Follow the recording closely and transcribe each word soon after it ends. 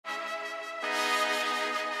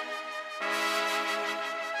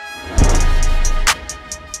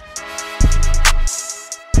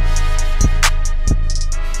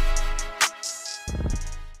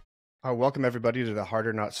Welcome everybody to the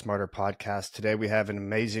Harder Not Smarter podcast. Today we have an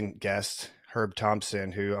amazing guest, Herb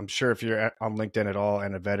Thompson, who I'm sure if you're on LinkedIn at all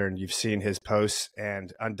and a veteran, you've seen his posts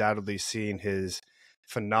and undoubtedly seen his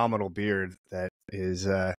phenomenal beard that is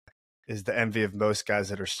the envy of most guys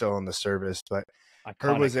that are still in the service. But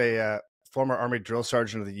Herb was a former Army Drill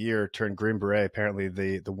Sergeant of the Year turned Green Beret, apparently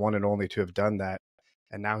the one and only to have done that.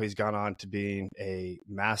 And now he's gone on to being a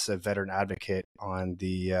massive veteran advocate on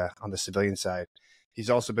the civilian side. He's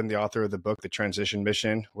also been the author of the book, The Transition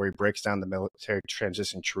Mission, where he breaks down the military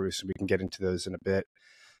transition truths, and we can get into those in a bit.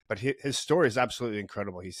 But his story is absolutely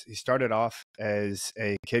incredible. He started off as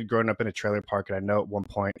a kid growing up in a trailer park, and I know at one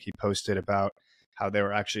point he posted about how they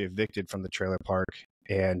were actually evicted from the trailer park.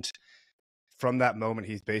 And from that moment,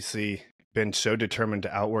 he's basically been so determined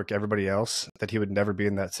to outwork everybody else that he would never be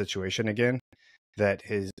in that situation again, that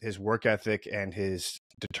his work ethic and his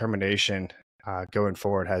determination going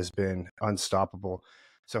forward has been unstoppable.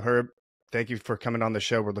 So Herb, thank you for coming on the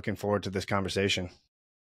show. We're looking forward to this conversation.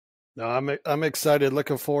 No, I'm excited,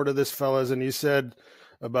 looking forward to this, fellas. And you said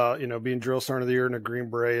about, being Drill Sergeant of the Year in a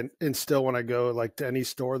Green Beret, and still when I go like to any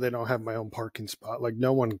store, they don't have my own parking spot. Like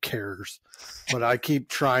no one cares, but I keep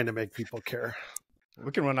trying to make people care.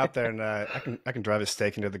 We can run out there and I can drive a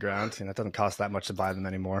stake into the ground, and it doesn't cost that much to buy them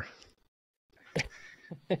anymore.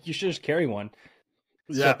 You should just carry one.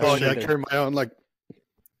 Yeah. I carry my own.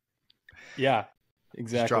 Yeah,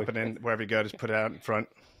 exactly. Just drop it in wherever you go. Just put it out in front.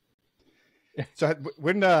 So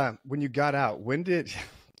when you got out,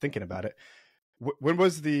 thinking about it, when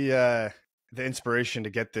was the inspiration to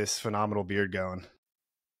get this phenomenal beard going?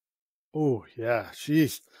 Oh yeah,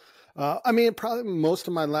 jeez. Probably most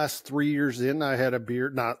of my last 3 years in, I had a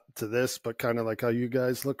beard, not to this, but kind of like how you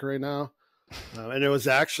guys look right now. And it was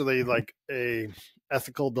actually like a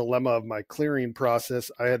ethical dilemma of my clearing process.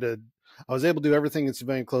 I was able to do everything in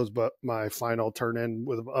civilian clothes, but my final turn in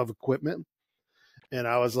of equipment. And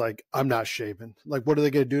I was like, I'm not shaving. Like, what are they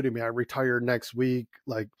going to do to me? I retire next week.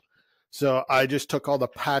 So I just took all the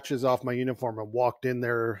patches off my uniform and walked in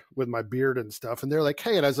there with my beard and stuff. And they're like,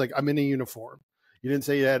 hey, and I was like, I'm in a uniform. You didn't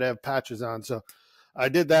say you had to have patches on. So I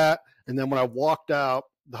did that. And then when I walked out,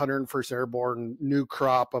 the 101st Airborne new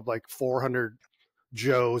crop of like 400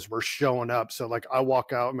 Joes were showing up. So like I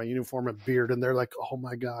walk out in my uniform and beard, and they're like, oh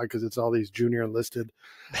my God, because it's all these junior enlisted.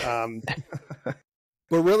 But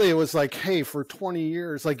really it was like, hey, for 20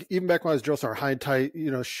 years, like even back when I was drill sergeant, high and tight,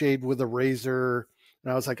 shaved with a razor.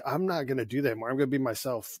 And I was like, I'm not going to do that anymore. I'm going to be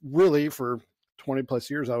myself. Really, for 20 plus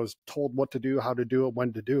years, I was told what to do, how to do it,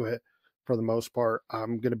 when to do it. For the most part,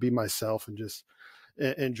 I'm going to be myself and just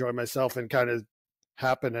enjoy myself, and kind of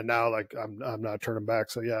happen. And now like I'm not turning back.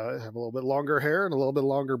 So yeah, I have a little bit longer hair and a little bit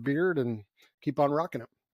longer beard and keep on rocking it.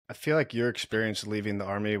 I feel like your experience leaving the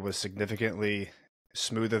Army was significantly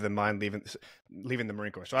smoother than mine leaving the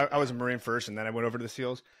Marine Corps. So I was a Marine first, and then I went over to the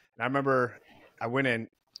SEALs. And I remember I went in.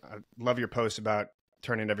 I love your post about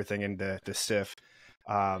turning everything into CIF.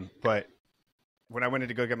 But when I went in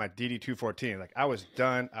to go get my DD-214, like I was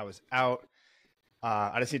done. I was out.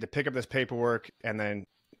 I just need to pick up this paperwork and then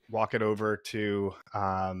walk it over to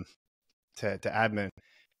admin.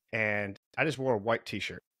 And I just wore a white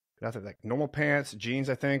t-shirt, nothing, like normal pants, jeans,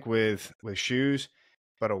 I think with shoes,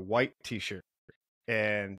 but a white t-shirt.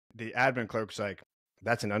 And the admin clerk's like,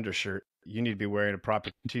 that's an undershirt. You need to be wearing a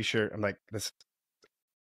proper t-shirt. I'm like,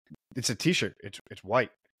 it's a t-shirt. It's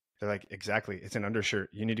white. They're like, exactly. It's an undershirt.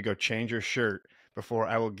 You need to go change your shirt before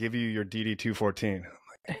I will give you your DD-214. I'm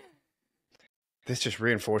like, this just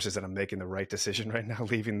reinforces that I'm making the right decision right now,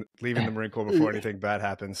 leaving the Marine Corps before anything bad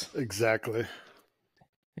happens. Exactly.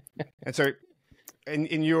 And so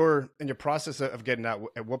in your process of getting out,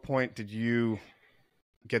 at what point did you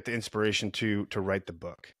get the inspiration to write the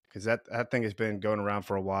book? Because that thing has been going around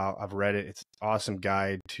for a while. I've read it. It's an awesome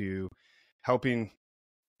guide to helping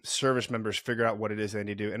service members figure out what it is they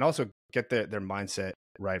need to do, and also get their mindset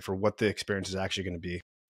right for what the experience is actually going to be.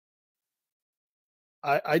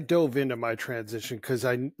 I dove into my transition because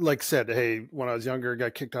I, like said, hey, when I was younger, I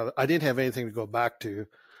got kicked out. I didn't have anything to go back to.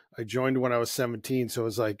 I joined when I was 17. So it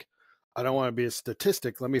was like, I don't want to be a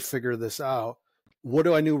statistic. Let me figure this out. What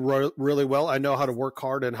do I do really well? I know how to work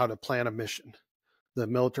hard and how to plan a mission. The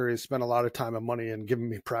military has spent a lot of time and money in giving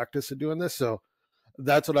me practice of doing this. So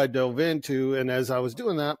that's what I dove into. And as I was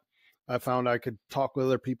doing that, I found I could talk with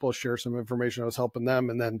other people, share some information. I was helping them.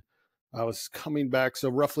 And then I was coming back. So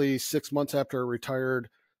roughly 6 months after I retired,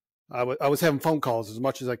 I was having phone calls as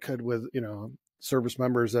much as I could with, service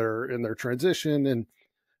members that are in their transition. And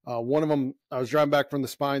one of them, I was driving back from the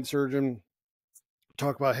spine surgeon,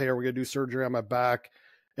 talk about, hey, are we going to do surgery on my back?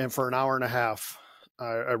 And for an hour and a half,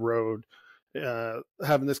 I rode.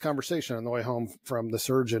 having this conversation on the way home from the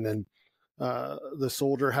surgeon, and the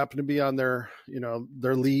soldier happened to be on their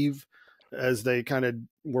leave as they kind of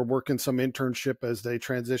were working some internship as they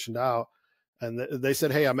transitioned out. And they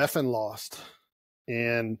said, "Hey, I'm effing lost."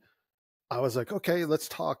 And I was like, "Okay, let's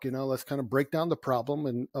talk, let's kind of break down the problem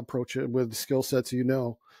and approach it with the skill sets,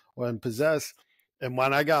 and possess." And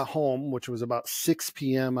when I got home, which was about 6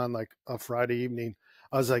 p.m. on like a Friday evening,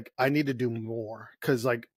 I was like, I need to do more, because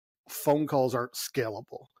like phone calls aren't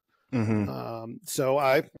scalable. So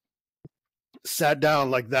I sat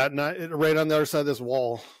down like that night, right on the other side of this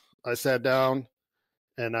wall. I sat down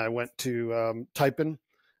and I went to typing,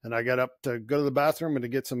 and I got up to go to the bathroom and to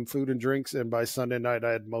get some food and drinks. And by Sunday night,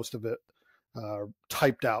 I had most of it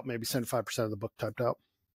typed out, maybe 75% of the book typed out.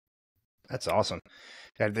 That's awesome.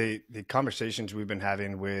 Yeah, the conversations we've been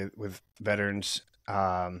having with veterans,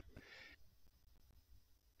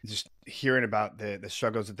 just hearing about the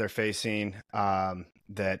struggles that they're facing,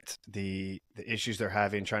 that the issues they're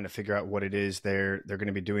having, trying to figure out what it is they're going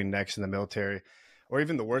to be doing next in the military, or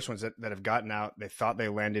even the worst ones that have gotten out. They thought they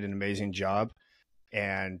landed an amazing job,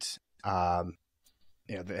 and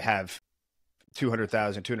they have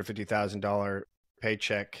 $250,000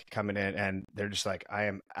 paycheck coming in, and they're just like, I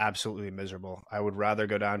am absolutely miserable. I would rather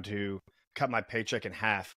go down to cut my paycheck in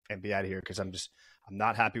half and be out of here, because I'm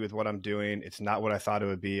not happy with what I'm doing. It's not what I thought it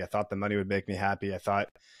would be. I thought the money would make me happy. I thought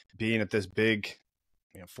being at this big,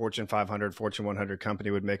 Fortune 500, Fortune 100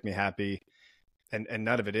 company would make me happy. And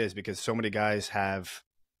none of it is, because so many guys have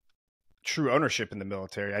true ownership in the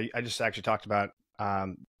military. I just actually talked about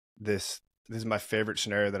this. This is my favorite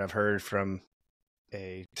scenario that I've heard from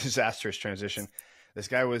a disastrous transition. This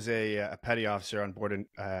guy was a petty officer on board an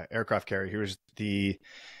aircraft carrier. He was the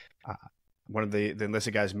one of the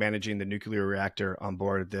enlisted guys managing the nuclear reactor on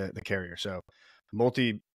board the carrier. So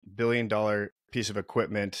multi-billion-dollar piece of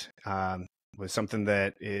equipment, was something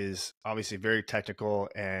that is obviously very technical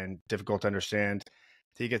and difficult to understand.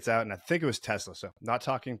 He gets out, and I think it was Tesla. So not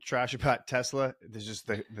talking trash about Tesla. This is just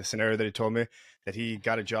the scenario that he told me, that he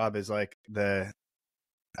got a job as like the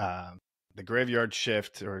graveyard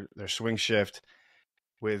shift, or their swing shift,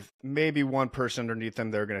 with maybe one person underneath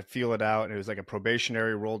them. They're going to feel it out. And it was like a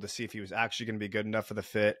probationary role to see if he was actually going to be good enough for the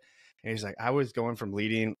fit. And he's like, I was going from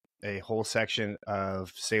leading a whole section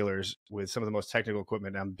of sailors with some of the most technical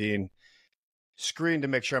equipment. I'm being screened to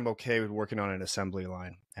make sure I'm okay with working on an assembly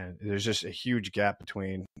line. And there's just a huge gap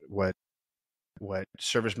between what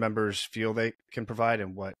service members feel they can provide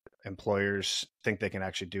and what employers think they can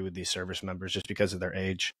actually do with these service members, just because of their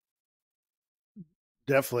age.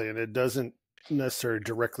 Definitely. And it doesn't necessarily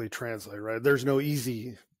directly translate, right? There's no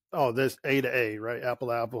easy, this A to A, right? Apple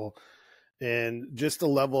to apple. And just the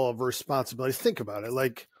level of responsibility. Think about it.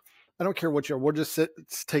 Like, I don't care what we'll just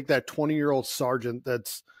take that 20-year-old sergeant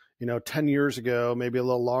that's, 10 years ago, maybe a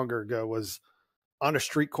little longer ago, was on a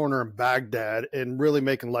street corner in Baghdad and really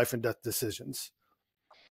making life and death decisions.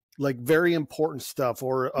 Like very important stuff,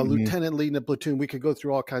 or a lieutenant leading a platoon. We could go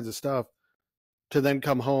through all kinds of stuff, to then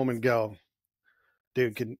come home and go,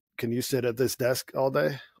 dude, can you sit at this desk all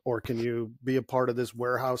day? Or can you be a part of this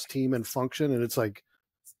warehouse team and function? And it's like,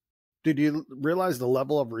 dude, you realize the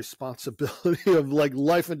level of responsibility of like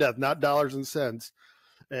life and death, not dollars and cents.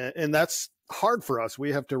 And that's hard for us.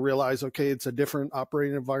 We have to realize, okay, it's a different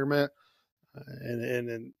operating environment,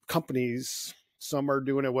 and companies, some are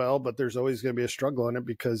doing it well, but there's always going to be a struggle in it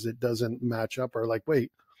because it doesn't match up. Or like,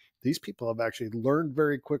 wait, these people have actually learned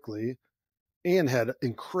very quickly and had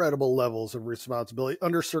incredible levels of responsibility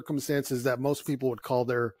under circumstances that most people would call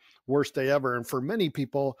their worst day ever. And for many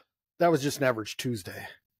people, that was just an average Tuesday.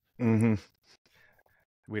 Mm-hmm.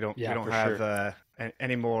 We don't have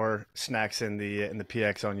any more snacks in the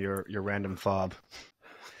PX on your random fob.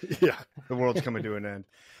 Yeah, the world's coming to an end.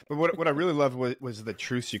 But what I really loved was the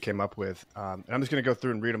truths you came up with, and I'm just going to go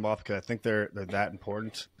through and read them off, because I think they're that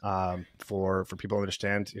important for people to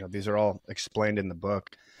understand. These are all explained in the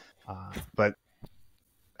book, but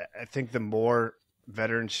I think the more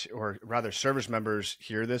veterans, or rather service members,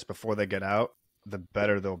 hear this before they get out, the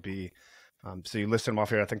better they'll be. So you list them off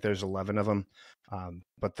here. I think there's 11 of them.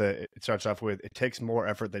 But it starts off with, it takes more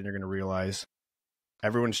effort than you're going to realize.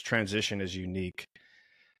 Everyone's transition is unique.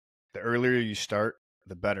 The earlier you start,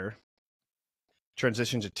 the better.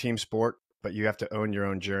 Transition's a team sport, but you have to own your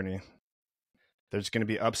own journey. There's going to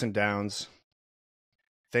be ups and downs.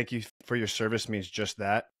 Thank you for your service means just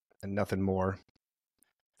that and nothing more.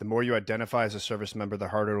 The more you identify as a service member, the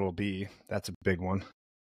harder it will be. That's a big one.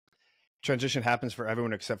 Transition happens for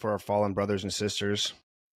everyone except for our fallen brothers and sisters.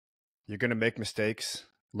 You're going to make mistakes,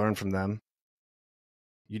 learn from them.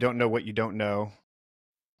 You don't know what you don't know.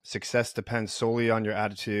 Success depends solely on your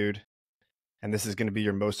attitude. and this is going to be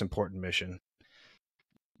your most important mission.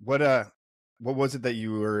 What was it that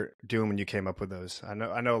you were doing when you came up with those? I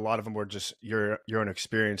know a lot of them were just your own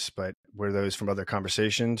experience, but were those from other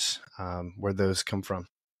conversations? Where those come from?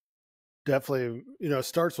 Definitely, it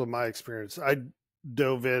starts with my experience. I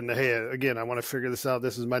dove in, hey, again, I want to figure this out.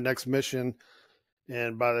 This is my next mission.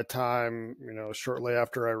 And by the time, shortly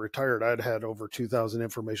after I retired, I'd had over 2,000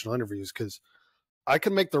 informational interviews, because I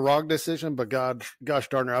could make the wrong decision, but gosh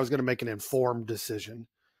darn it, I was going to make an informed decision.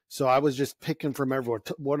 So I was just picking from everyone,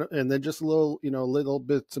 and then just little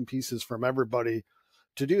bits and pieces from everybody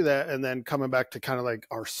to do that. And then coming back to kind of like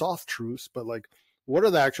our soft truths, but like, what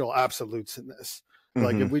are the actual absolutes in this? Mm-hmm.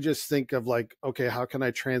 Like, if we just think of like, okay, how can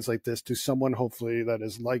I translate this to someone hopefully that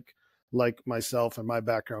is like myself and my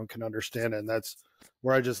background can understand it? And that's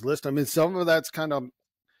where I just list. I mean, some of that's kind of,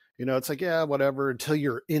 it's like, yeah, whatever, until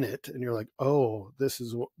you're in it and you're like, oh, this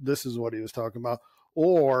is what he was talking about.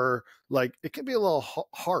 Or like, it can be a little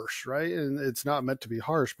harsh, right? And it's not meant to be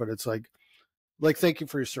harsh, but it's like, thank you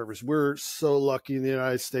for your service. We're so lucky in the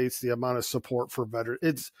United States, the amount of support for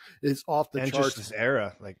veterans. It's off the and charts. Just this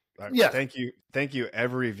era, yeah. Thank you,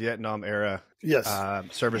 every Vietnam era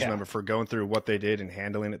service member for going through what they did and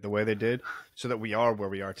handling it the way they did, so that we are where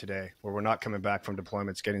we are today, where we're not coming back from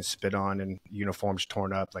deployments getting spit on and uniforms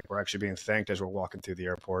torn up. Like, we're actually being thanked as we're walking through the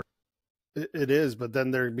airport. It is, but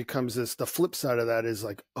then there becomes the flip side of that is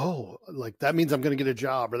like, oh, like that means I'm going to get a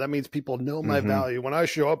job, or that means people know my value. When I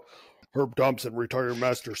show up, Herb Thompson, retired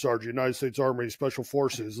Master Sergeant, United States Army Special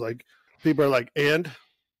Forces, like, people are like, and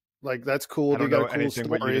like, that's cool. I don't you got know a cool anything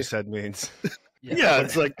story. what you just said means. Yeah,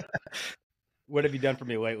 it's like, what have you done for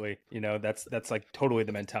me lately? That's like totally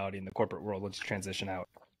the mentality in the corporate world. Let's transition out.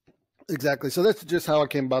 Exactly. So that's just how I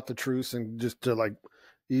came about the truce, and just to like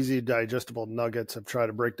easy digestible nuggets of try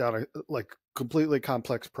to break down a like completely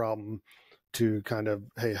complex problem to kind of,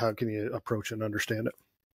 hey, how can you approach and understand it?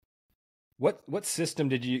 What system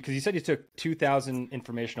did you, because you said you took 2,000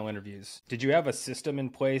 informational interviews. Did you have a system in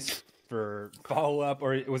place for follow-up,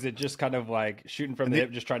 or was it just kind of like shooting from the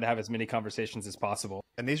hip, just trying to have as many conversations as possible?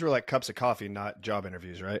 And these were like cups of coffee, not job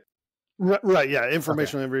interviews, right? Right. Yeah.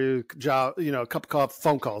 Informational interview, job, a cup of coffee,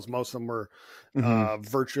 phone calls. Most of them were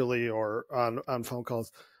virtually or on phone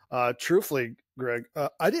calls. Truthfully, Greg,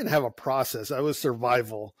 I didn't have a process. I was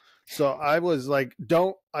survival. So I was like,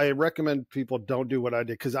 I recommend people don't do what I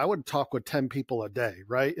did, because I would talk with 10 people a day.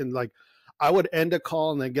 Right. And like, I would end a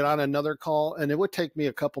call and then get on another call, and it would take me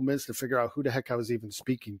a couple minutes to figure out who the heck I was even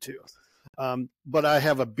speaking to. But I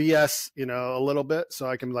have a BS, a little bit, so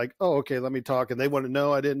I can like, oh, okay, let me talk. And they want to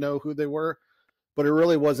know, I didn't know who they were, but it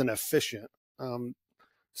really wasn't efficient.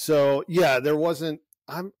 So yeah, there wasn't,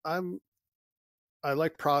 I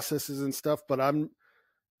like processes and stuff, but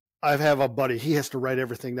I have a buddy, he has to write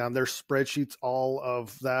everything down. There's spreadsheets, all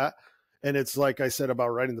of that. And it's like I said about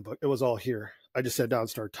writing the book, it was all here. I just sat down and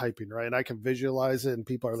started typing, right? And I can visualize it, and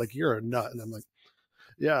people are like, you're a nut. And I'm like,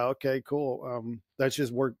 yeah, okay, cool. That's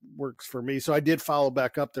just works for me. So I did follow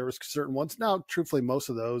back up. There was certain ones. Now, truthfully, most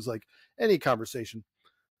of those, like any conversation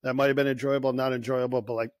that might've been enjoyable, not enjoyable,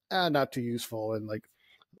 but like, not too useful. And like,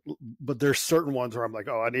 but there's certain ones where I'm like,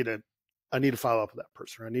 oh, I need to follow up with that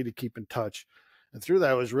person. I need to keep in touch. And through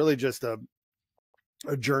that, it was really just a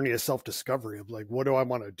journey of self-discovery of like, what do I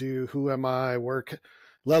want to do? Who am I?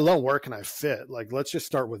 Let alone where can I fit? Like, let's just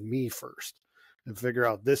start with me first and figure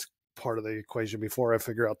out this part of the equation before I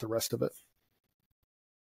figure out the rest of it.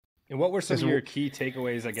 And what were some of your key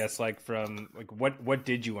takeaways, I guess, like from like what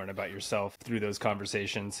did you learn about yourself through those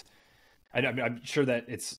conversations? I'm sure that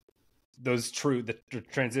it's those the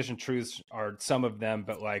transition truths are some of them,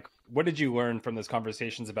 but like, what did you learn from those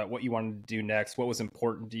conversations about what you wanted to do next? What was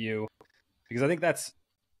important to you? Because I think that's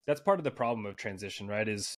part of the problem of transition, right?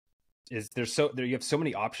 Is you have so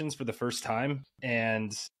many options for the first time,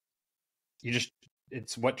 and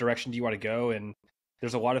it's what direction do you want to go? And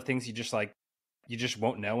there's a lot of things you just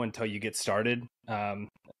won't know until you get started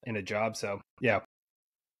in a job. So yeah.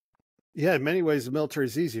 Yeah, in many ways, the military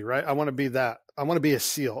is easy, right? I want to be that. I want to be a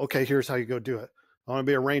SEAL. Okay, here's how you go do it. I want to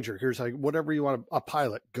be a Ranger. Here's how, whatever you want, a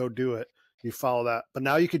pilot, go do it. You follow that. But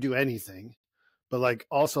now you could do anything. But like,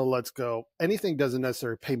 also, let's go. Anything doesn't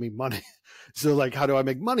necessarily pay me money. So like, how do I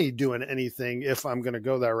make money doing anything if I'm going to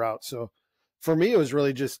go that route? So for me, it was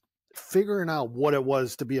really just figuring out what it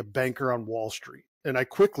was to be a banker on Wall Street. And I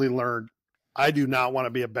quickly learned I do not want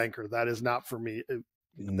to be a banker. That is not for me.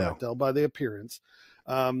 No. Tell by the appearance.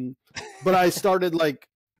 But I started like,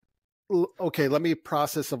 okay, let me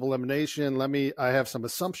process of elimination. I have some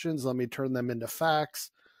assumptions. Let me turn them into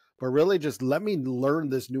facts, but really just let me learn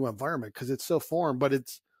this new environment, because it's so foreign. But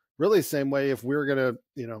it's really the same way if we're going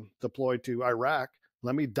to, deploy to Iraq,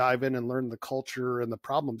 let me dive in and learn the culture and the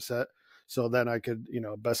problem set. So then I could,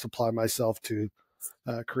 best apply myself to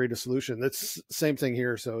create a solution. That's same thing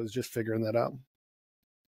here. So it's just figuring that out.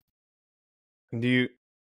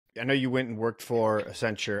 I know you went and worked for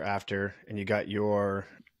Accenture after, and you got your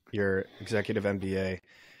executive MBA.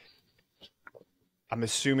 I'm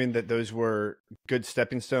assuming that those were good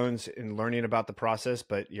stepping stones in learning about the process,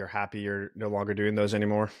 but you're happy you're no longer doing those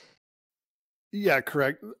anymore. Yeah,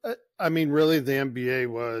 correct. I mean, really, the MBA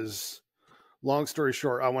was, long story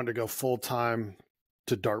short, I wanted to go full time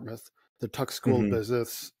to Dartmouth, the Tuck School of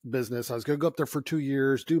Business. I was going to go up there for 2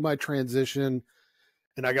 years, do my transition,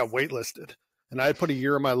 and I got waitlisted. And I had put a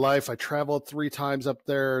year of my life. I traveled 3 times up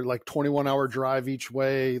there, like 21-hour drive each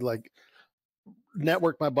way, like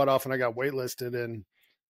networked my butt off, and I got waitlisted, and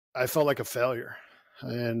I felt like a failure.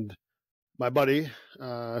 And my buddy,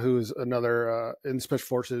 who's another in Special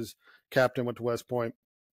Forces captain, went to West Point.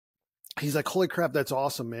 He's like, "Holy crap, that's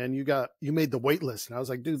awesome, man! You made the wait list." And I was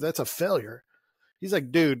like, "Dude, that's a failure." He's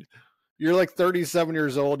like, "Dude, you're like 37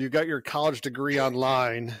 years old. You got your college degree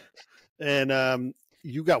online, and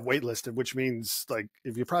you got waitlisted, which means like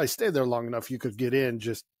if you probably stayed there long enough, you could get in.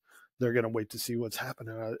 Just they're gonna wait to see what's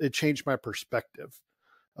happening." It changed my perspective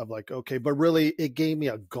of like, okay, but really it gave me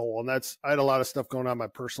a goal. And I had a lot of stuff going on in my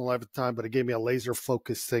personal life at the time, but it gave me a laser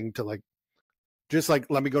focused thing to like, just like,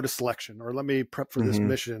 let me go to selection or let me prep for this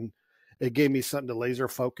mission. It gave me something to laser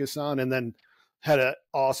focus on. And then had an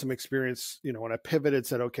awesome experience. When I pivoted,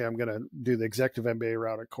 said, okay, I'm going to do the executive MBA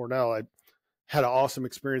route at Cornell. I had an awesome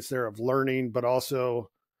experience there of learning, but also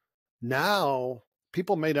now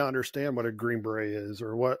people may not understand what a Green Beret is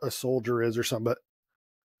or what a soldier is or something, but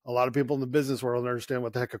a lot of people in the business world understand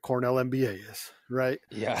what the heck a Cornell MBA is, right?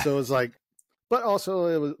 Yeah. So it's like, but also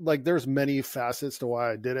it was like, there's many facets to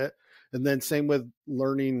why I did it. And then same with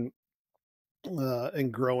learning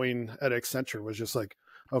and growing at Accenture was just like,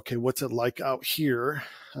 okay, what's it like out here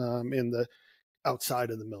in the outside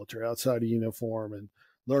of the military, outside of uniform, and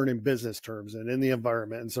learning business terms and in the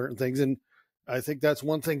environment and certain things. And I think that's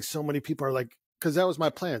one thing so many people are like, because that was my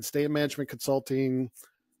plan, stay in management consulting,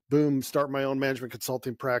 boom, start my own management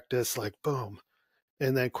consulting practice, like boom.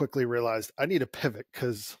 And then quickly realized I need a pivot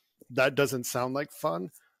because that doesn't sound like fun.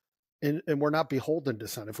 And we're not beholden to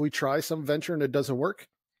something. If we try some venture and it doesn't work,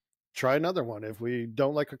 try another one. If we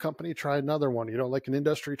don't like a company, try another one. You don't like an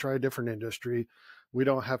industry, try a different industry. We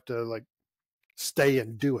don't have to like stay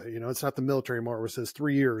and do it. It's not the military anymore where it says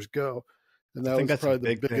 3 years, go. And that I think was that's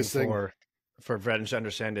probably the the biggest thing for veterans to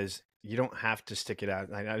understand is you don't have to stick it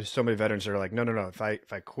out. I know so many veterans are like, no. If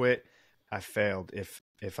I quit, I failed.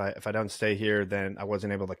 If I don't stay here, then I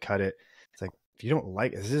wasn't able to cut it. It's like, if you don't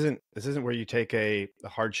like it, this isn't where you take a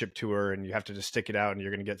hardship tour and you have to just stick it out and you're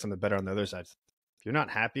going to get something better on the other side. If you're not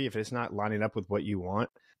happy, if it's not lining up with what you want,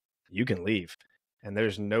 you can leave. And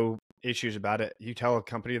there's no issues about it. You tell a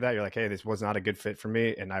company that, you're like, hey, this was not a good fit for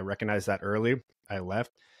me, and I recognize that early, I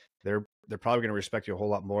left. They're probably going to respect you a whole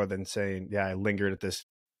lot more than saying, yeah, I lingered at this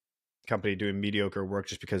company doing mediocre work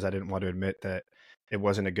just because I didn't want to admit that it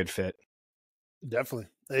wasn't a good fit. Definitely.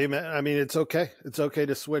 Amen. I mean, it's okay. It's okay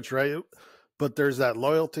to switch, right? But there's that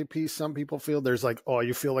loyalty piece. Some people feel there's like, oh,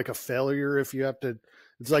 you feel like a failure if you have to.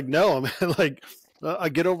 It's like, no, man, like I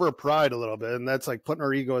get over a pride a little bit. And that's like putting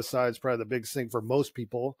our ego aside is probably the biggest thing for most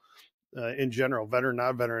people in general, veteran,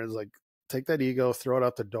 not veteran, is like, take that ego, throw it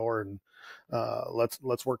out the door, and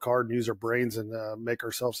let's work hard and use our brains and make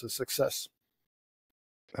ourselves a success.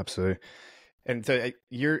 Absolutely. And so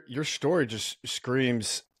your story just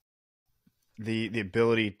screams the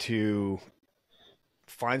ability to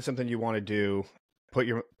find something you want to do, put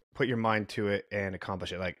your mind to it and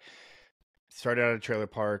accomplish it. Like, started out at a trailer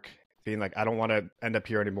park, being like, I don't want to end up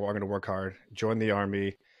here anymore. I'm going to work hard. Join the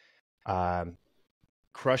Army,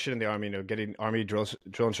 crush it in the Army. Getting Army drill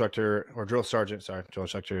instructor or drill sergeant. Sorry, drill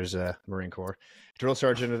instructor is Marine Corps. Drill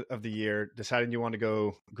sergeant of the year. Deciding you want to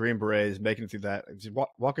go Green Berets, making it through that.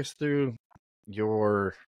 Walk us through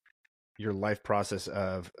your life process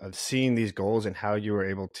of seeing these goals and how you were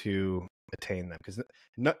able to attain them, because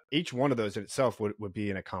each one of those in itself would be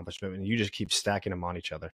an accomplishment, and you just keep stacking them on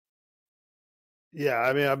each other. Yeah,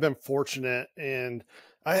 I mean, I've been fortunate, and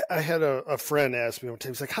I had a friend ask me one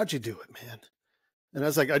time, he's like, how'd you do it, man? And I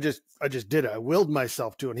was like, I just did it. I willed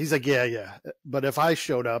myself to it. And he's like, yeah. But if I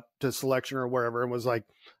showed up to selection or wherever and was like,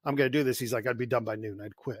 I'm going to do this, he's like, I'd be done by noon.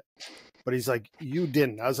 I'd quit. But he's like, you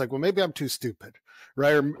didn't. I was like, well, maybe I'm too stupid,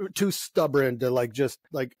 right? Or too stubborn to like, just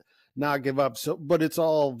like not give up. So, but it's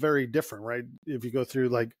all very different, right? If you go through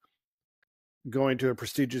like going to a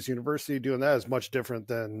prestigious university, doing that is much different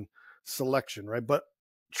than selection, right? But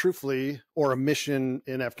truthfully, or a mission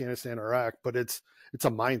in Afghanistan or Iraq, but it's a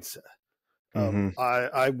mindset.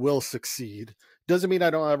 I will succeed. Doesn't mean I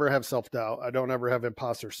don't ever have self-doubt. I don't ever have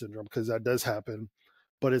imposter syndrome, because that does happen.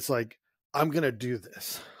 But it's like, I'm going to do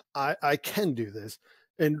this. I can do this.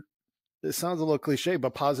 And it sounds a little cliche,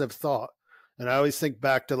 but positive thought. And I always think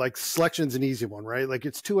back to, like, selection's an easy one, right? Like,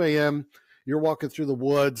 it's 2 a.m. You're walking through the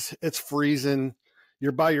woods. It's freezing.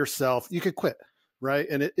 You're by yourself. You could quit, right?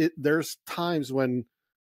 And there's times when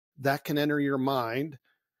that can enter your mind,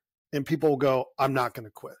 and people will go, I'm not going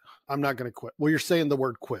to quit. I'm not going to quit. Well, you're saying the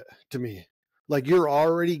word quit to me. Like, you're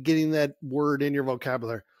already getting that word in your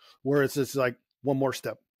vocabulary, where it's just like, one more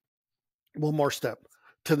step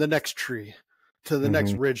to the next tree, to the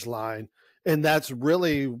next ridge line. And that's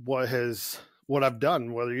really what I've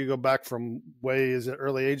done. Whether you go back from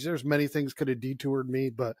early age, there's many things could have detoured me,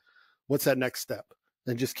 but what's that next step?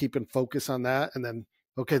 And just keeping focus on that. And then,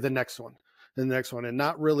 okay, the next one, and the next one. And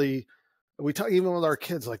not really, we talk even with our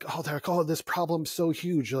kids, like, oh, they're like, oh, this problem's so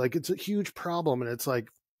huge. Like, it's a huge problem. And it's like,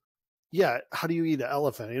 yeah, how do you eat an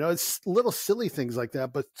elephant? It's little silly things like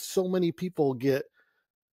that. But so many people get,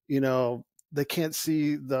 they can't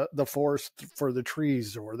see the forest for the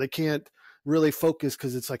trees, or they can't really focus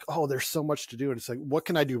because it's like, oh, there's so much to do. And it's like, what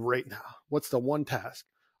can I do right now? What's the one task?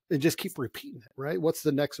 And just keep repeating it, right? What's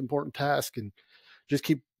the next important task? And just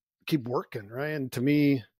keep working, right? And to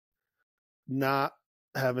me, not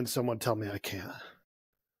having someone tell me I can't,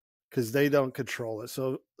 because they don't control it.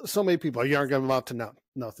 So many people, you aren't going to amount to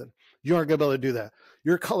nothing. You aren't going to be able to do that.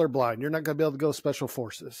 You're colorblind. You're not going to be able to go special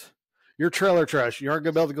forces. You're trailer trash. You aren't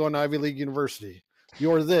going to be able to go to an Ivy League university.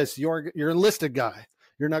 You're this. You're enlisted guy.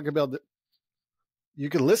 You're not going to be able to. You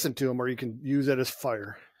can listen to them, or you can use it as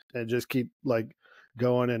fire and just keep, like,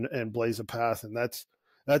 going and blaze a path. And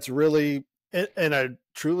that's really, and I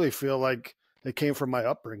truly feel like it came from my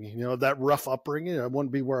upbringing. That rough upbringing. I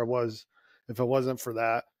wouldn't be where I was if it wasn't for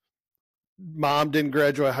that. Mom didn't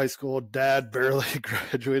graduate high school. Dad barely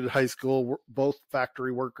graduated high school. We're both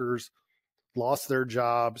factory workers, lost their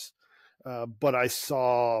jobs. But I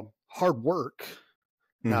saw hard work.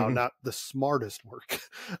 Now, not the smartest work,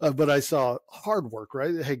 but I saw hard work,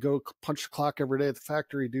 right? Hey, go punch the clock every day at the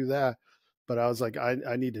factory, do that. But I was like,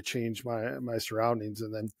 I need to change my surroundings.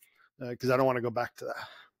 And then, because I don't want to go back to that.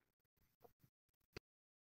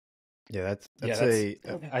 Yeah, that's a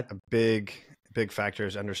big factor,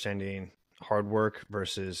 is understanding hard work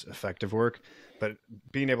versus effective work, but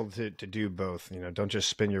being able to do both. Don't just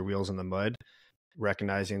spin your wheels in the mud,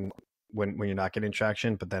 recognizing when you're not getting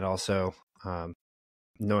traction, but then also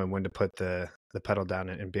knowing when to put the pedal down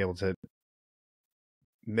and be able to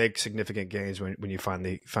make significant gains when you find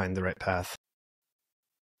the right path.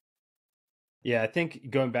 Yeah, I think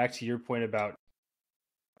going back to your point about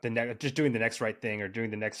just doing the next right thing, or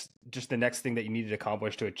doing the next thing that you need to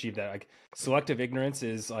accomplish to achieve that. Like, selective ignorance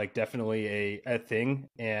is, like, definitely a thing,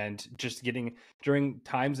 and just during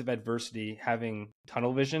times of adversity, having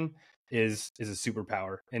tunnel vision is a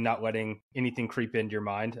superpower, and not letting anything creep into your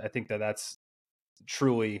mind. I think that's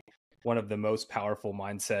truly one of the most powerful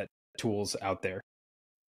mindset tools out there.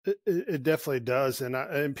 It definitely does.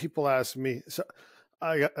 And people ask me, so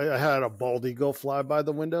I had a bald eagle fly by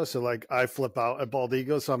the window. So, like, I flip out at bald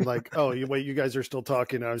eagle. So I'm like, oh, wait, you guys are still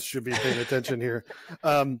talking. I should be paying attention here.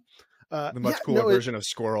 The much cooler version of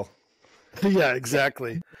squirrel. Yeah,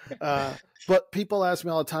 exactly. But people ask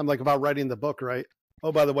me all the time, like, about writing the book, right?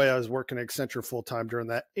 Oh, by the way, I was working at Accenture full time during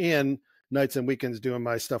that, and nights and weekends doing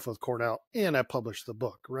my stuff with Cornell, and I published the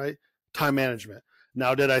book, right? Time management.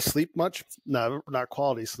 Now, did I sleep much? No, not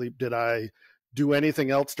quality sleep. Did I do anything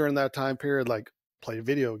else during that time period, like play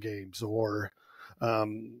video games or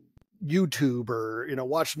YouTube, or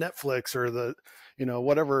watch Netflix, or the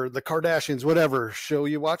whatever, the Kardashians, whatever show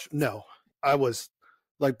you watch? No, I was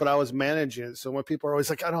like, but I was managing it. So when people are always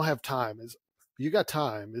like, I don't have time, is you got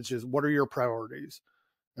time. It's just, what are your priorities?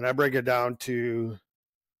 And I break it down to,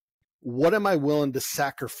 what am I willing to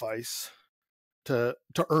sacrifice to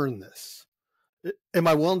earn this? Am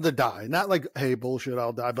I willing to die? Not like, hey, bullshit,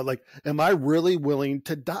 I'll die, but like, am I really willing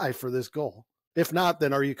to die for this goal? If not,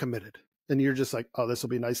 then are you committed? And you're just like, oh, this will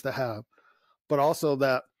be nice to have. But also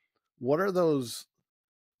that, what are those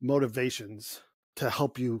motivations to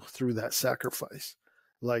help you through that sacrifice?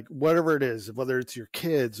 Like, whatever it is, whether it's your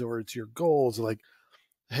kids or it's your goals, like,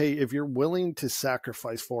 hey, if you're willing to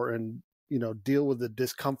sacrifice for and, deal with the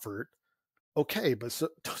discomfort, okay. But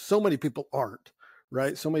so many people aren't,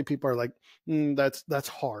 right? So many people are like, that's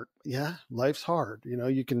hard. Yeah, life's hard.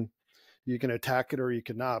 You can attack it or you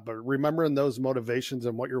cannot. But remembering those motivations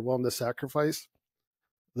and what you're willing to sacrifice,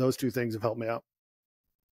 those two things have helped me out.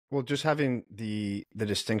 Well, just having the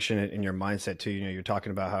distinction in your mindset too. You're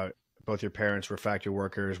talking about how both your parents were factory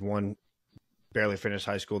workers. One barely finished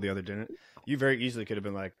high school, the other didn't. You very easily could have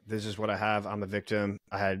been like, this is what I have. I'm a victim.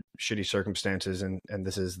 I had shitty circumstances, and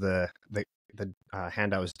this is the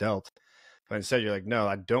hand I was dealt. But instead, you're like, no,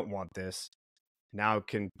 I don't want this. Now I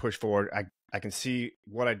can push forward. I can see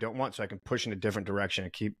what I don't want, so I can push in a different direction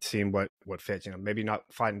and keep seeing what fits. You know, maybe not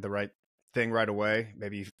finding the right thing right away.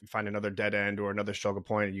 Maybe you find another dead end or another struggle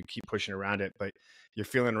point, and you keep pushing around it. But you're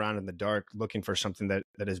feeling around in the dark, looking for something that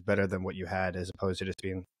is better than what you had, as opposed to just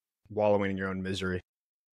being wallowing in your own misery.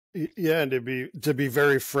 Yeah, and to be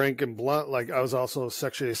very frank and blunt, like I was also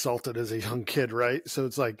sexually assaulted as a young kid, right? So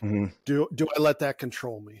it's like, do I let that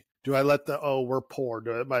control me? Do I let we're poor?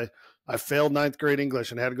 I failed ninth grade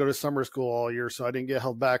English and had to go to summer school all year, so I didn't get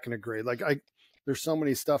held back in a grade. Like there's so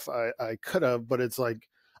many stuff I could have, but it's like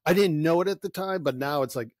I didn't know it at the time, but now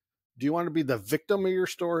it's like, do you want to be the victim of your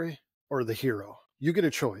story or the hero? You get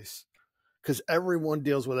a choice, because everyone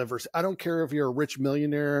deals with adversity. I don't care if you're a rich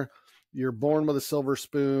millionaire, you're born with a silver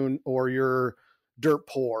spoon, or you're dirt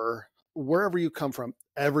poor, wherever you come from,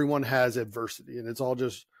 everyone has adversity, and it's all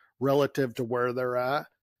just relative to where they're at.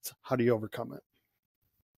 It's how do you overcome it?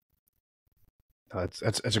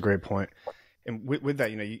 That's a great point. And with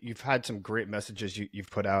that, you know, you've had some great messages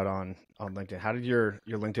you've put out on LinkedIn. How did your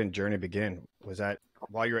LinkedIn journey begin? Was that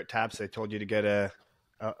while you're at TAPS, they told you to get a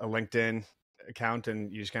LinkedIn account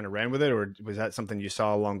and you just kind of ran with it, or was that something you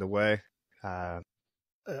saw along the way?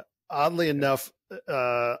 Oddly enough,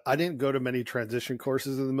 I didn't go to many transition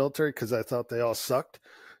courses in the military because I thought they all sucked.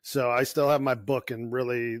 So I still have my book, and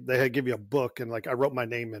really they had give you a book, and like I wrote my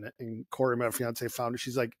name in it. And Corey, my fiance, found it.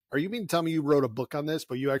 She's like, "Are you mean to tell me you wrote a book on this,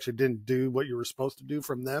 but you actually didn't do what you were supposed to do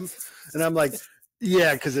from them?" And I'm like,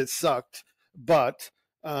 "Yeah, because it sucked." But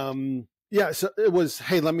yeah, so it was,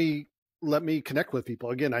 hey, let me connect with people.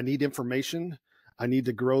 Again, I need information. I need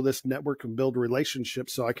to grow this network and build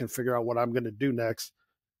relationships so I can figure out what I'm going to do next.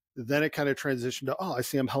 Then it kind of transitioned to, I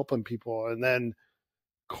see I'm helping people. And then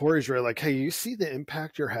Corey's really like, hey, you see the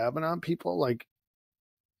impact you're having on people? Like,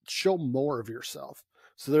 show more of yourself.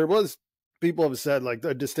 So there was, people have said like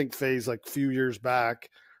a distinct phase, like a few years back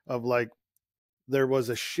of like, there was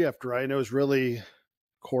a shift, right? And it was really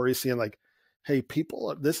Corey seeing like, hey,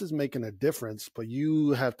 people, this is making a difference, but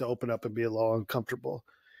you have to open up and be a little uncomfortable.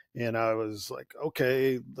 And I was like,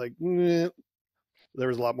 okay, like, there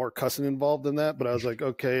was a lot more cussing involved in that, but I was like,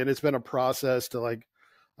 okay. And it's been a process to like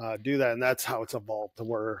do that. And that's how it's evolved to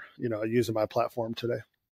where, you know, using my platform today.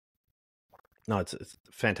 No, it's a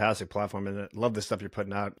fantastic platform, and I love the stuff you're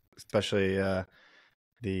putting out, especially the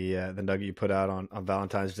nugget you put out on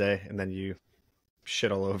Valentine's Day, and then you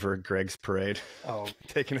shit all over Greg's parade. Oh,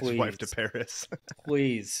 taking his wife to Paris.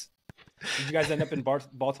 Please. Did you guys end up in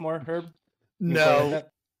Baltimore, Herb? No,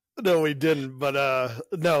 we didn't. But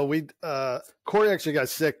no, we Corey actually got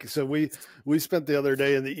sick, so we spent the other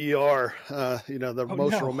day in the ER. You know, the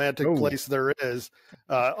most romantic place there is.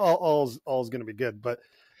 All's going to be good, but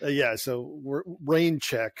yeah. So we're rain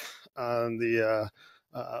check on the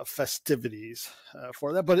festivities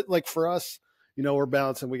for that. But like for us, you know, we're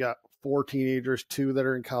balancing. We got 4 teenagers, 2 that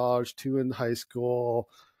are in college, 2 in high school,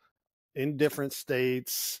 in different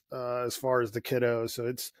states as far as the kiddos.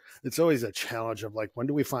 So it's always a challenge of like, when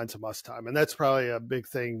do we find some us time? And that's probably a big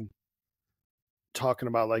thing talking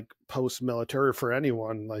about like post-military for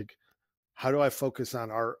anyone. Like, how do I focus on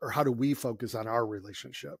how do we focus on our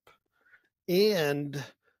relationship? And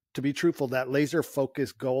to be truthful, that laser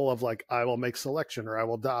focused goal of like, I will make selection or I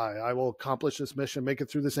will die. I will accomplish this mission, make it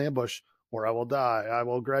through this ambush, or I will die. I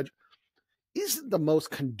will graduate. Isn't the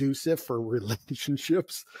most conducive for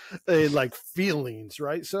relationships and like feelings,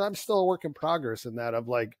 right? So I'm still a work in progress in that of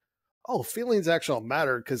like, feelings actually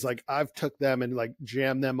matter, because like I've took them and like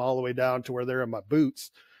jammed them all the way down to where they're in my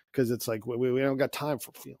boots, because it's like we don't got time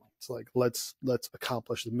for feelings. Like let's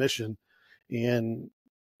accomplish the mission, and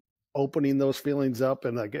opening those feelings up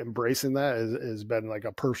and like embracing that has been like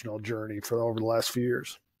a personal journey for over the last few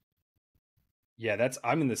years. Yeah,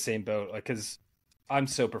 I'm in the same boat, like, because I'm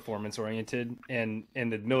so performance oriented, and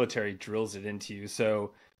the military drills it into you.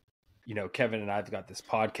 So, you know, Kevin and I've got this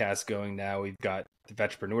podcast going now. We've got the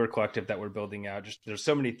Vetrepreneur Collective that we're building out. Just there's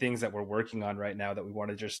so many things that we're working on right now that we want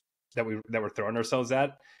to just that we're throwing ourselves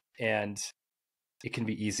at, and it can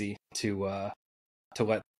be easy to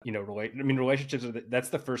let, you know, relationships that's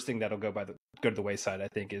the first thing that'll go to the wayside. I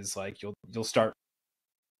think is like you'll start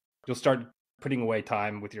putting away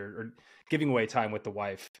time with or giving away time with the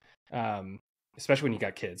wife. Especially when you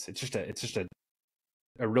got kids. It's just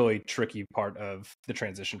a really tricky part of the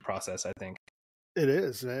transition process, I think. It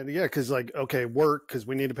is, man. Yeah, because like, okay, work because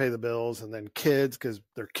we need to pay the bills, and then kids because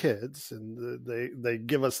they're kids and they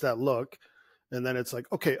give us that look, and then it's like,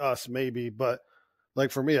 okay, us maybe, but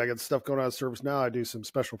like for me, I got stuff going on at Service now. I do some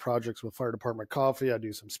special projects with Fire Department Coffee. I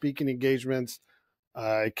do some speaking engagements.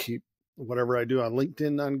 I keep whatever I do on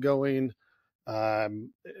LinkedIn ongoing.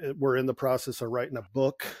 We're in the process of writing a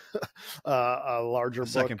book, a larger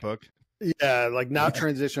second book. Yeah, like not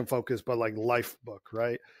transition focused, but like life book,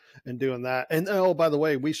 right? And doing that. And oh, by the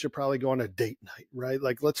way, we should probably go on a date night, right?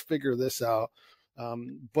 Like let's figure this out.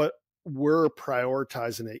 But we're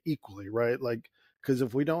prioritizing it equally, right? Like, because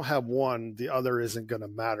if we don't have one, the other isn't going to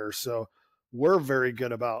matter. So we're very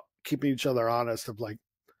good about keeping each other honest of like,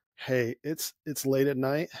 hey, it's late at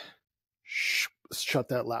night. Shut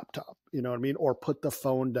that laptop, you know what I mean? Or put the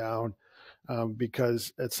phone down,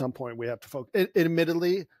 because at some point we have to focus.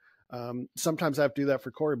 Admittedly, sometimes I have to do that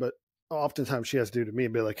for Corey, but oftentimes she has to do to me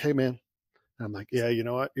and be like, hey man. And I'm like, yeah, you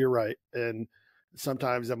know what? You're right. And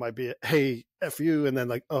sometimes that might be, hey, F you. And then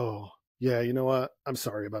like, oh yeah, you know what? I'm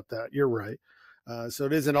sorry about that. You're right. So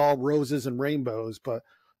it isn't all roses and rainbows, but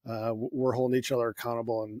we're holding each other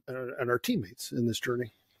accountable and our teammates in this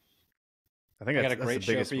journey. I got a great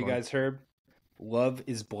show for you guys, Herb. Love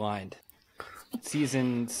is Blind.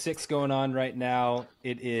 Season 6 going on right now.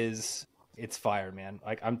 It's fire, man.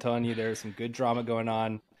 Like I'm telling you, there's some good drama going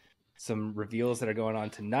on, some reveals that are going on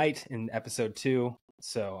tonight in episode 2.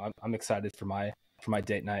 So I'm excited for my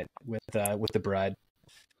date night with the bride.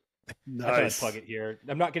 Nice. I thought I'd plug it here.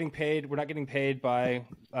 I'm not getting paid. We're not getting paid by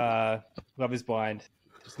Love is Blind.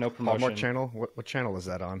 There's no promotion. Hallmark channel? What channel is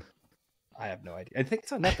that on? I have no idea. I think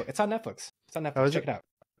it's on Netflix. It's on Netflix. Oh, Check it out.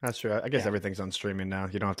 That's true. I guess everything's on streaming now.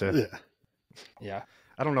 You don't have to. Yeah.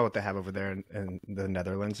 I don't know what they have over there in the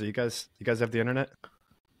Netherlands. You guys have the internet?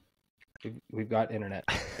 We've got internet.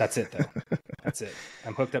 That's it, though. That's it.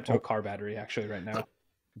 I'm hooked up to a car battery actually right now.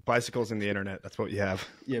 Bicycles and the internet. That's what you have.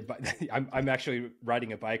 Yeah, but I'm actually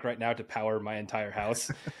riding a bike right now to power my entire house.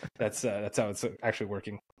 That's how it's actually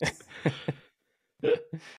working.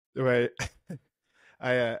 Right.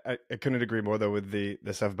 I couldn't agree more though with the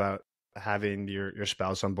stuff about having your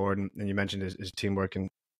spouse on board, and you mentioned his teamwork. And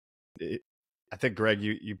I think Greg,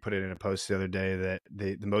 you put it in a post the other day that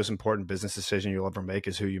the most important business decision you'll ever make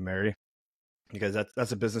is who you marry, because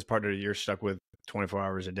that's a business partner you're stuck with 24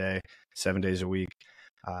 hours a day, 7 days a week,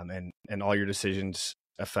 and all your decisions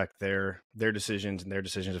affect their decisions, and their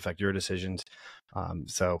decisions affect your decisions.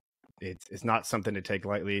 So it's not something to take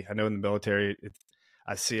lightly. I know in the military,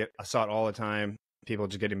 I saw it all the time. People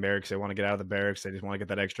just getting married because they want to get out of the barracks. They just want to get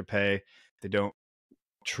that extra pay. They don't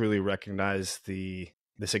truly recognize the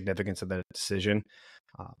significance of that decision.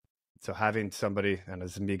 So having somebody, and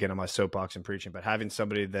this is me getting on my soapbox and preaching, but having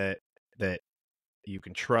somebody that you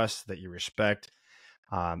can trust, that you respect,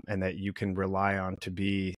 and that you can rely on to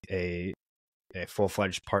be a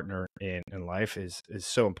full-fledged partner in life is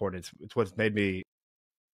so important. It's what's made me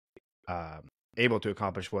able to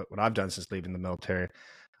accomplish what I've done since leaving the military.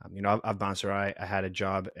 I've bounced around. I had a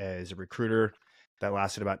job as a recruiter that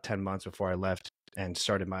lasted about 10 months before I left and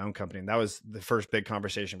started my own company. And that was the first big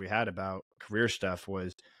conversation we had about career stuff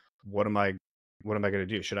was, what am I going to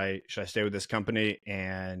do? Should I stay with this company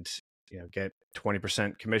and, get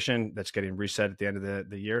 20% commission that's getting reset at the end of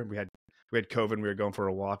the year? We had COVID. We were going for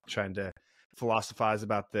a walk, trying to philosophize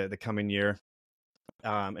about the coming year.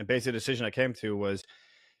 And basically the decision I came to was,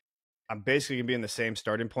 I'm basically going to be in the same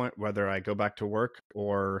starting point, whether I go back to work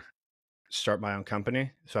or start my own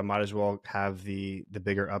company. So I might as well have the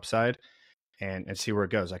bigger upside and see where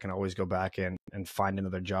it goes. I can always go back and find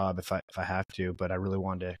another job if I have to, but I really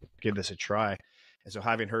wanted to give this a try. And so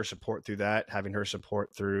having her support through that, having her support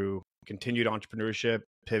through continued entrepreneurship,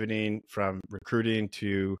 pivoting from recruiting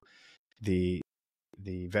to the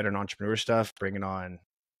veteran entrepreneur stuff, bringing on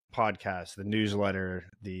podcasts, the newsletter,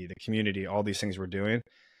 the community, all these things we're doing.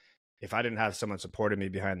 If I didn't have someone supporting me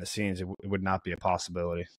behind the scenes, it would not be a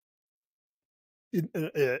possibility.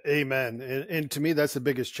 Amen. And to me, that's the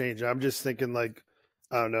biggest change. I'm just thinking like,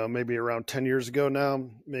 I don't know, maybe around 10 years ago now,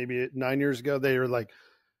 maybe 9 years ago, they were like,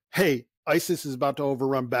 hey, ISIS is about to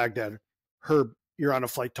overrun Baghdad. Herb, you're on a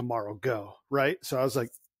flight tomorrow. Go. Right. So I was like,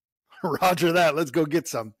 Roger that. Let's go get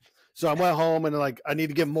some. So I went home and like, I need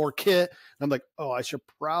to get more kit. I'm like, oh, I should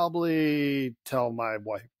probably tell my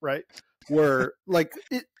wife. Right. Where like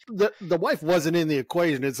the wife wasn't in the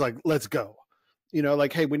equation. It's like, let's go,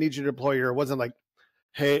 like, hey, we need you to deploy here. It wasn't like,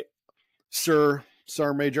 hey, sir,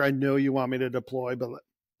 Sergeant Major, I know you want me to deploy, but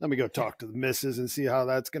let me go talk to the missus and see how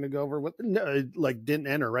that's going to go over. No, it, like didn't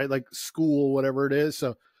enter, right? Like school, whatever it is.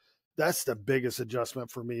 So that's the biggest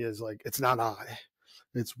adjustment for me is like, it's not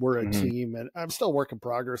it's we're a team, and I'm still work in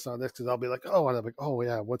progress on this because I'll be like, oh, and I'm like, oh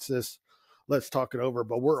yeah, what's this? Let's talk it over.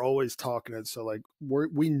 But we're always talking it. So like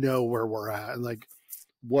we know where we're at, and like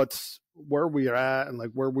where we are at and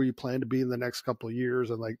like where we plan to be in the next couple of years,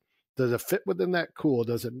 and like, does it fit within that? Cool.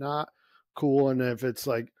 Does it not? Cool. And if it's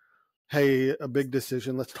like, hey, a big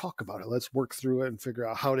decision, let's talk about it. Let's work through it and figure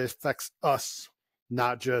out how it affects us,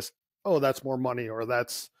 not just, oh, that's more money or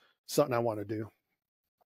that's something I want to do.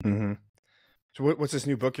 Mm-hmm. So what's this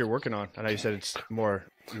new book you're working on? I know you said it's more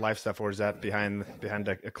life stuff, or is that behind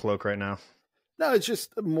a cloak right now? No, it's just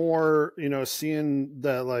more, seeing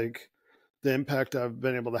that, like, the impact I've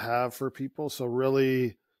been able to have for people. So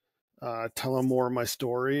really telling more of my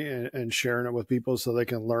story and sharing it with people so they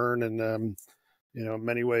can learn and, in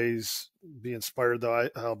many ways be inspired. Though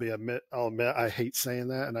I'll admit I hate saying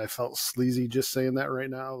that, and I felt sleazy just saying that right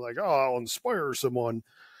now. Like, oh, I'll inspire someone,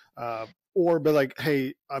 but like,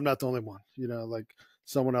 hey, I'm not the only one. Like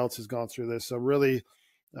someone else has gone through this. So really,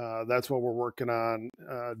 that's what we're working on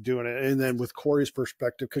doing it. And then with Corey's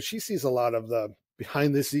perspective, because she sees a lot of the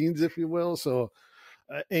behind the scenes, if you will. So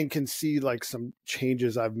and can see like some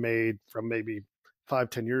changes I've made from maybe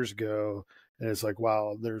 5-10 years ago. And it's like,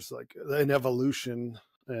 wow, there's like an evolution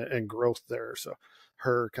and growth there. So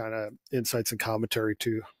her kind of insights and commentary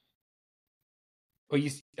too. Well,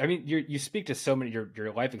 you speak to so many,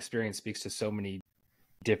 your life experience speaks to so many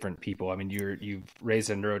different people. I mean, you've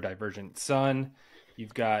raised a neurodivergent son,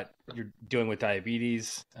 you're dealing with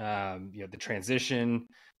diabetes, the transition,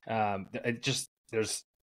 there's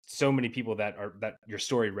so many people that your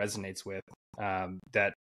story resonates with,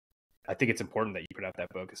 that I think it's important that you put out that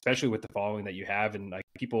book, especially with the following that you have, and like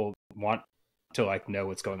people want to like know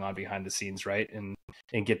what's going on behind the scenes, right? And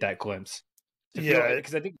get that glimpse.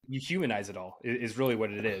 Because I think you humanize it all is really what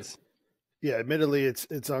it is. Yeah, admittedly,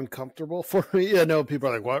 it's uncomfortable for me. I know people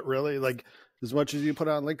are like, "What, really?" Like, as much as you put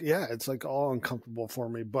on, like, yeah, it's like all uncomfortable for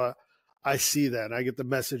me. But I see that, and I get the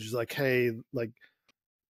messages like, "Hey, like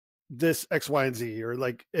this X, Y, and Z," or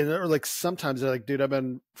like sometimes they're like, "Dude, I've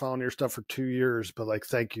been following your stuff for 2 years, but like,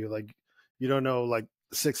 thank you. Like, you don't know, like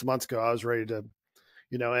 6 months ago, I was ready to,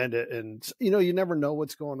 end it, and you never know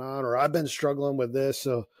what's going on, or I've been struggling with this,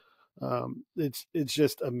 so." It's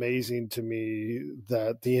just amazing to me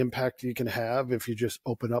that the impact you can have if you just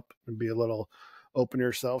open up and be a little open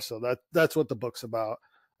yourself. So that's what the book's about,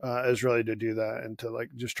 is really to do that and to like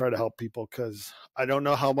just try to help people, because I don't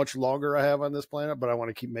know how much longer I have on this planet, but I want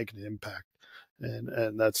to keep making an impact,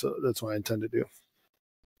 and that's what I intend to do.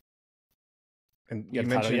 And you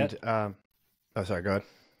mentioned, oh, sorry, go ahead.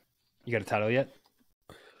 You got a title yet?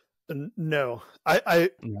 No, I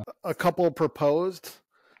a couple proposed,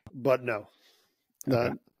 but no.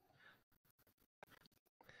 Okay.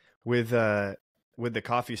 With the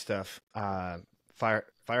coffee stuff,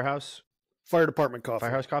 Firehouse? Fire department coffee.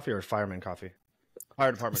 Firehouse coffee or fireman coffee?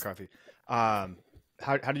 Fire department coffee.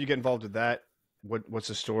 How did you get involved with that? What's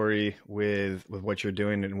the story with what you're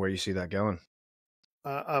doing and where you see that going?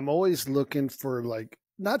 I'm always looking for like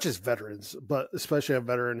not just veterans, but especially a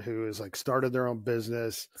veteran who has like started their own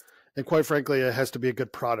business. And quite frankly, it has to be a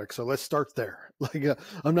good product. So let's start there. Like,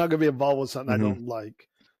 I'm not going to be involved with something I don't like.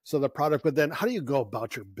 So the product, but then how do you go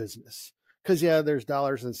about your business? Because yeah, there's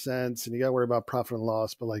dollars and cents and you got to worry about profit and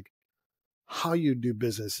loss, but like how you do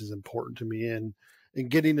business is important to me. And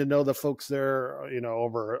getting to know the folks there,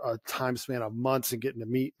 over a time span of months, and getting to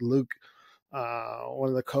meet Luke, one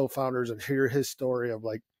of the co-founders, and hear his story of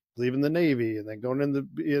like leaving the Navy and then going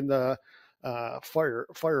in the fire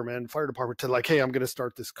department to like, hey, I'm going to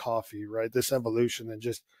start this coffee, right? This evolution, and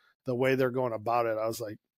just the way they're going about it. I was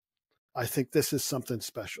like, I think this is something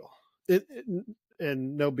special.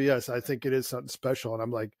 And no BS, I think it is something special. And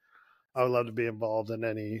I'm like, I would love to be involved in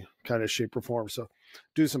any kind of shape or form. So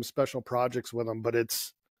do some special projects with them, but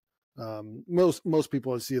it's, most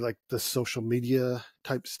people would see like the social media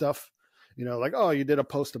type stuff, like, oh, you did a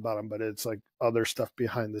post about them, but it's like other stuff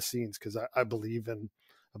behind the scenes. Cause I believe in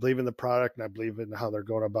the product, and I believe in how they're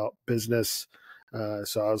going about business.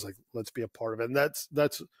 So I was like, let's be a part of it. And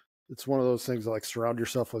it's one of those things that, like, surround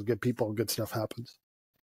yourself with good people and good stuff happens.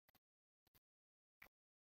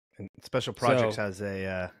 And Special Projects has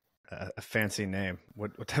a fancy name.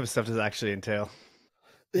 What type of stuff does it actually entail?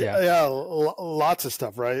 Yeah, lots of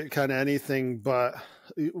stuff, right? Kind of anything, but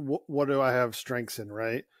what do I have strengths in,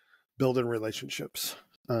 right? Building relationships.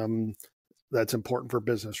 That's important for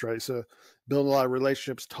business, right? So building a lot of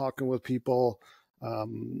relationships, talking with people,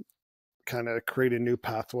 kind of creating new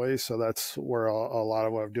pathways. So that's where a lot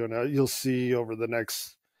of what I'm doing. You'll see over the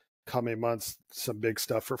next coming months some big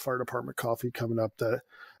stuff for Fire Department Coffee coming up that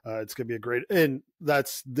it's going to be a great, and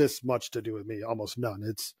that's this much to do with me, almost none.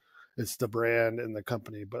 It's the brand and the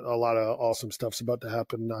company, but a lot of awesome stuff's about to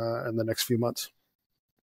happen in the next few months.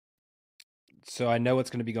 So I know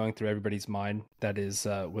what's going to be going through everybody's mind that is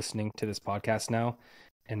listening to this podcast now.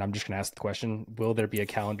 And I'm just going to ask the question, will there be a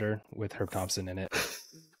calendar with Herb Thompson in it?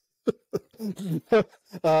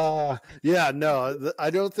 Yeah, no, I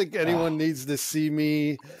don't think anyone needs to see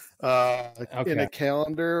me in a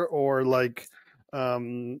calendar or like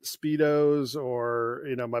Speedos or,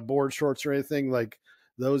 you know, my board shorts or anything like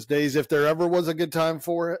those days. If there ever was a good time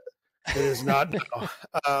for it, it is not now.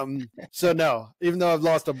 So no, even though I've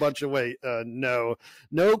lost a bunch of weight, no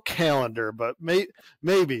calendar, but maybe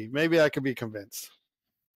I could be convinced.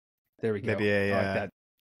 There we go. Maybe like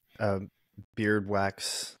that. Beard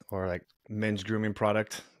wax or like men's grooming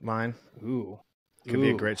product line. Ooh, could be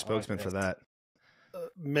a great spokesman for that.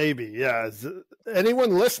 Maybe, yeah.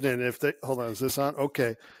 Anyone listening, if they hold on, is this on?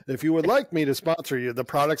 Okay. If you would like me to sponsor you, the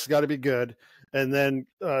product's got to be good, and then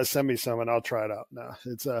send me some, and I'll try it out. No,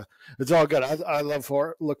 it's all good. I look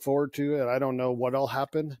forward to it. I don't know what'll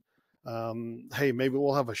happen. Hey, maybe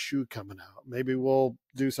we'll have a shoe coming out. Maybe we'll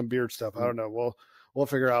do some beard stuff. I don't know. We'll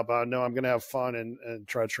figure out. But I know I'm going to have fun and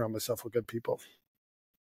try to surround myself with good people.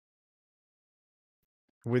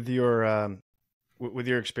 With your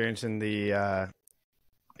experience in the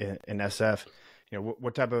in SF, you know,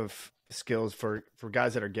 what type of skills for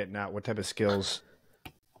guys that are getting out, what type of skills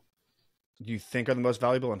do you think are the most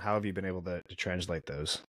valuable, and how have you been able to translate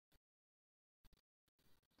those?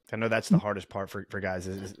 I know that's the hardest part for guys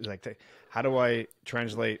is like, how do I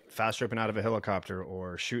translate fast roping out of a helicopter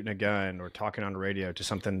or shooting a gun or talking on the radio to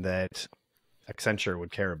something that Accenture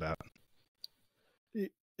would care about?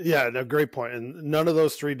 Yeah, no, great point. And none of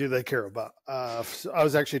those three do they care about. So I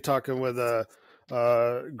was actually talking with a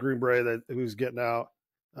Green Beret who's getting out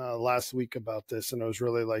last week about this, and it was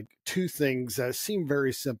really like two things that seem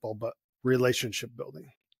very simple, but relationship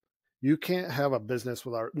building. You can't have a business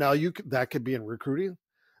without that could be in recruiting,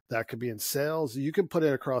 that could be in sales. You can put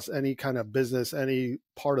it across any kind of business, any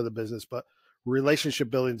part of the business, but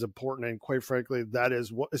relationship building is important. And quite frankly, that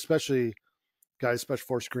is what, especially guys, Special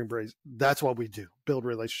Forces, Green Berets, that's what we do, build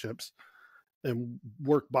relationships and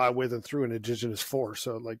work by, with, and through an indigenous force.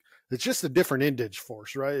 So like, it's just a different indig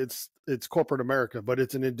force, right? It's corporate America, but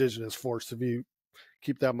it's an indigenous force. If you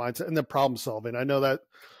keep that mindset, and then problem solving. I know that,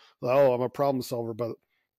 I'm a problem solver, but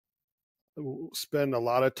spend a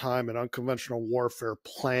lot of time in unconventional warfare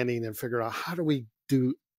planning and figuring out how do we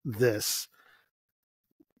do this.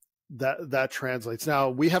 That translates. Now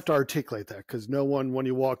we have to articulate that, because no one, when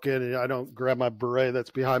you walk in, and I don't grab my beret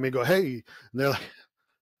that's behind me and go, hey, and they're like,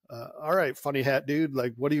 all right, funny hat dude,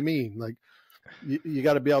 like, what do you mean? Like, you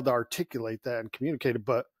got to be able to articulate that and communicate it.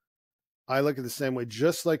 But I look at it the same way,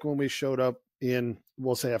 just like when we showed up in,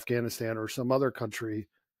 we'll say, Afghanistan or some other country,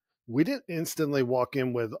 we didn't instantly walk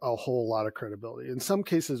in with a whole lot of credibility. In some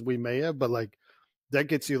cases we may have, but like, that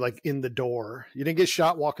gets you like in the door. You didn't get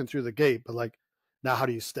shot walking through the gate, but like, now how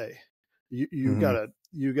do you stay? You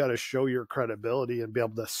gotta show your credibility and be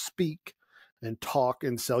able to speak and talk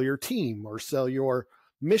and sell your team or sell your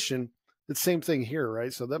mission. The same thing here,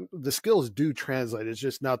 right? So the skills do translate. It's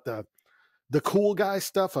just not the cool guy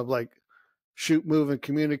stuff of like shoot, move, and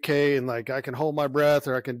communicate, and like I can hold my breath,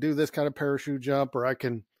 or I can do this kind of parachute jump, or I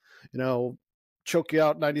can, you know, choke you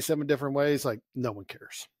out 97 different ways. Like, no one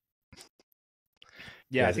cares.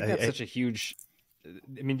 Yeah, I think that's such a huge.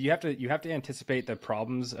 I mean, you have to anticipate the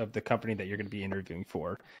problems of the company that you're going to be interviewing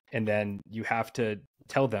for, and then you have to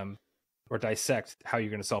tell them or dissect how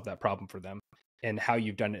you're going to solve that problem for them and how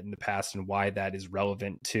you've done it in the past and why that is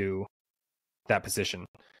relevant to that position.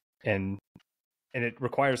 And it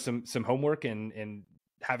requires some homework and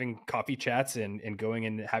having coffee chats and going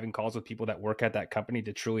and having calls with people that work at that company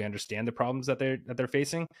to truly understand the problems that they're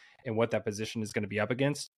facing and what that position is going to be up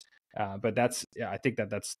against. But I think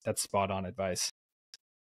that's spot on advice.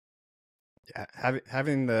 Yeah,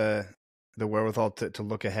 having the wherewithal to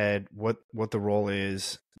look ahead, what the role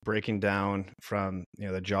is, breaking down from, you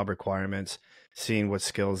know, the job requirements, seeing what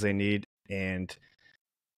skills they need, and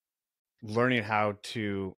learning how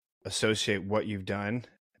to associate what you've done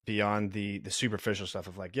beyond the superficial stuff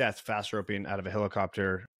of like, yeah, it's fast roping out of a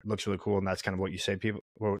helicopter, it looks really cool, and that's kind of what you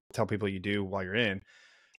tell people you do while you're in.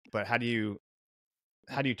 But how do you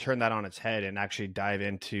turn that on its head and actually dive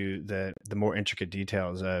into the more intricate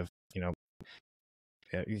details of, you know,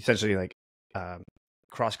 essentially like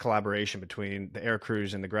cross collaboration between the air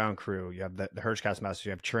crews and the ground crew. You have the Hertzcast masters,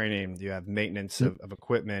 you have training, you have maintenance of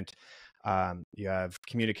equipment, you have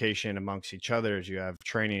communication amongst each others, you have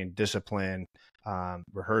training, discipline,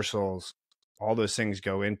 rehearsals. All those things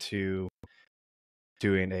go into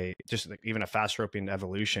doing just like even a fast roping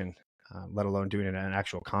evolution, let alone doing it in an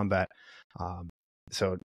actual combat.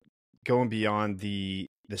 So going beyond the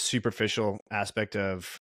superficial aspect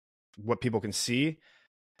of what people can see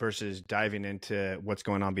versus diving into what's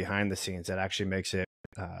going on behind the scenes, that actually makes it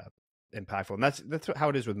impactful. And that's how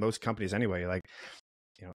it is with most companies anyway. Like,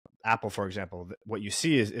 Apple, for example, what you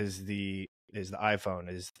see is the iPhone,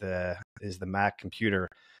 is the Mac computer,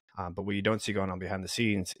 but what you don't see going on behind the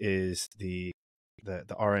scenes is the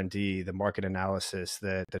R&D, the market analysis,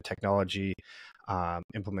 the technology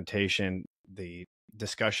implementation, the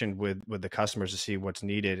discussion with the customers to see what's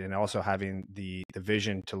needed, and also having the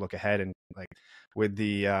vision to look ahead. And like with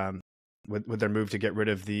the with their move to get rid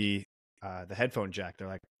of the headphone jack, they're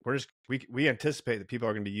like, we anticipate that people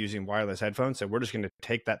are going to be using wireless headphones, so we're just going to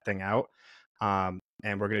take that thing out, and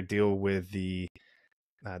we're going to deal with the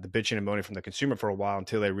bitching and moaning from the consumer for a while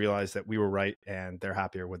until they realize that we were right and they're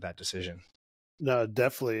happier with that decision. No,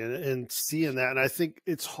 definitely. And seeing that, and I think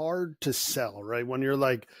it's hard to sell, right? When you're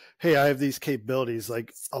like, hey, I have these capabilities,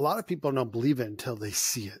 like a lot of people don't believe it until they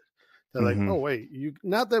see it. They're like, oh, wait,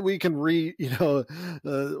 not that we can read,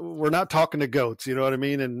 we're not talking to goats, you know what I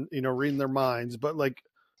mean? And, reading their minds, but like,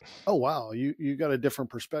 oh, wow, you got a different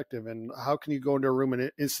perspective. And how can you go into a room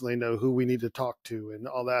and instantly know who we need to talk to and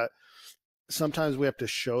all that? Sometimes we have to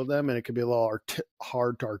show them, and it can be a little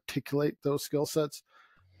hard to articulate those skill sets.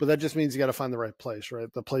 But that just means you got to find the right place,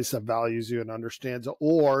 right? The place that values you and understands,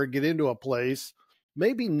 or get into a place,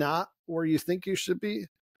 maybe not where you think you should be,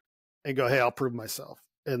 and go, hey, I'll prove myself,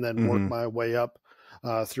 and then work my way up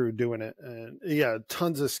through doing it. And yeah,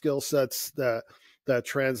 tons of skill sets that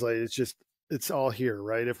translate. It's all here,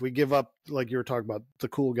 right? If we give up, like you were talking about the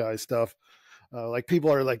cool guy stuff, like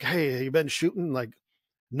people are like, hey, have you been shooting? Like,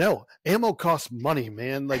 no, ammo costs money,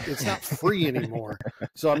 man. Like it's not free anymore.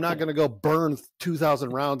 So I'm not going to go burn 2,000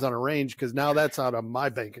 rounds on a range because now that's out of my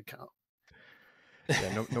bank account.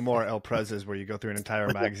 Yeah, no more El Prezes where you go through an entire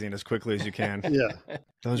magazine as quickly as you can. Yeah.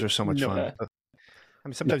 Those are so much fun. I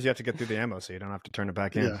mean, sometimes you have to get through the ammo so you don't have to turn it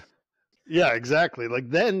back in. Yeah, exactly. Like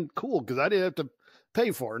then, cool, because I didn't have to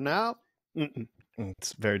pay for it. Now,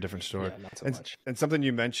 it's a very different story. Yeah, not so much. And something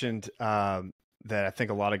you mentioned that I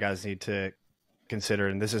think a lot of guys need to consider,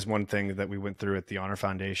 and this is one thing that we went through at the Honor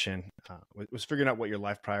Foundation, was figuring out what your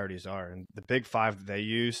life priorities are. And the big five that they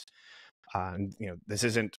used, and this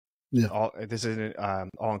isn't all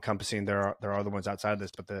encompassing. There are other ones outside of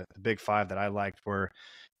this, but the big five that I liked were,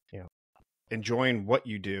 enjoying what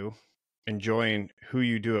you do, enjoying who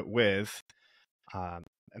you do it with,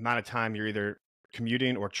 amount of time you're either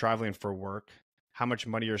commuting or traveling for work, how much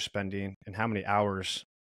money you're spending, and how many hours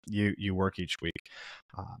you work each week,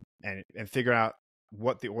 and figure out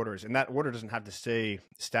what the order is. And that order doesn't have to stay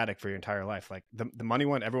static for your entire life. Like the money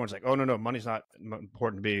one, everyone's like, oh no, money's not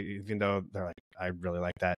important to me, even though they're like, I really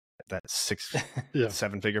like that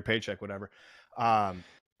 7-figure paycheck, whatever.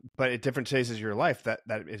 But at different stages of your life, that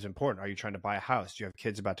is important. Are you trying to buy a house? Do you have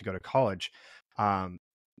kids about to go to college?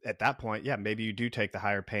 At that point, yeah, maybe you do take the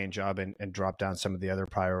higher paying job and drop down some of the other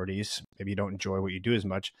priorities. Maybe you don't enjoy what you do as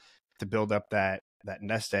much to build up that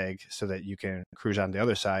nest egg so that you can cruise on the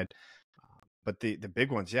other side. But the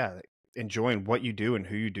big ones, yeah, enjoying what you do and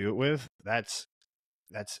who you do it with, that's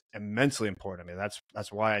immensely important. I mean,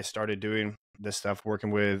 that's why I started doing this stuff, working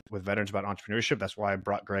with veterans about entrepreneurship. That's why I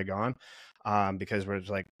brought Greg on, because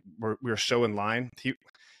we're so in line.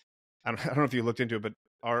 I don't know if you looked into it, but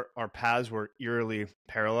our paths were eerily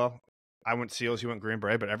parallel. I went SEALs, he went Green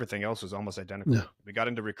Beret, but everything else was almost identical. Yeah. We got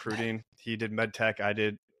into recruiting. He did med tech. I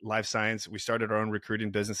did life science. We started our own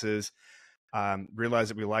recruiting businesses.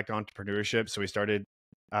 Realized that we liked entrepreneurship, so we started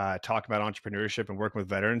talking about entrepreneurship and working with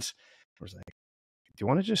veterans. I was like, do you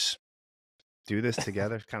want to just do this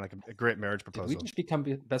together? Kind of like a great marriage proposal. Did we just become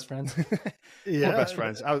best friends? Yeah, we're best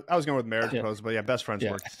friends. I was going with marriage proposal, but yeah, best friends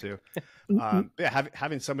works too.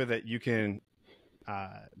 Having somebody that you can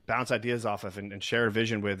bounce ideas off of and share a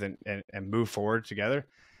vision with and move forward together,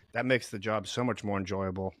 that makes the job so much more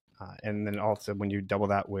enjoyable. And then also when you double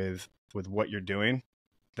that with what you're doing,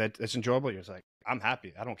 that it's enjoyable. You're just like, I'm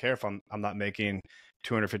happy. I don't care if I'm not making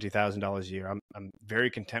 $250,000 a year. I'm very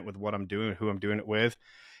content with what I'm doing, who I'm doing it with,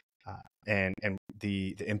 and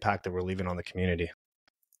the impact that we're leaving on the community.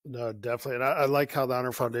 No, definitely. And I like how the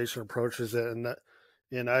Honor Foundation approaches it.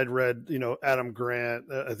 And I'd read, Adam Grant.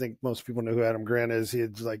 I think most people know who Adam Grant is.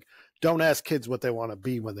 He's like, don't ask kids what they want to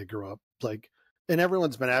be when they grow up. Like, and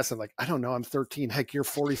everyone's been asking, like, I don't know, I'm 13. Heck, you're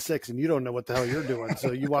 46 and you don't know what the hell you're doing.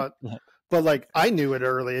 So you want, but like, I knew at an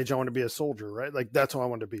early age, I wanted to be a soldier, right? Like, that's what I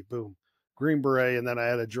wanted to be. Boom. Green Beret. And then I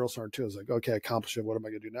had a drill sergeant too. I was like, okay, I accomplished it. What am I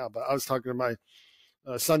going to do now? But I was talking to my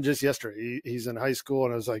son just yesterday. He's in high school.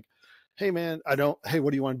 And I was like, hey man, hey,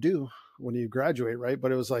 what do you want to do when you graduate? Right.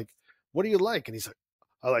 But it was like, what do you like? And he's like,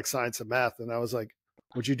 I like science and math. And I was like,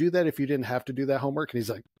 would you do that if you didn't have to do that homework? And he's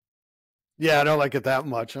like, yeah, I don't like it that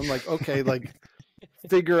much. I'm like, okay, like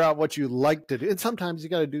figure out what you like to do. And sometimes you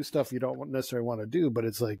got to do stuff you don't necessarily want to do, but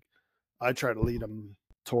it's like, I try to lead them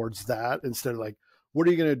towards that instead of like, what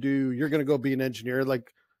are you going to do? You're going to go be an engineer.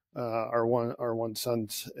 Like our one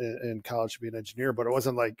son's in college to be an engineer, but it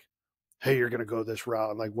wasn't like, hey, you're going to go this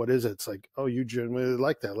route. And like, what is it? It's like, oh, you genuinely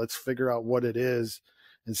like that. Let's figure out what it is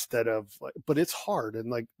instead of like, but it's hard.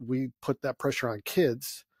 And like, we put that pressure on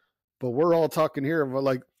kids, but we're all talking here about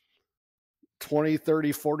like 20,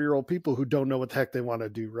 30, 40-year-old people who don't know what the heck they want to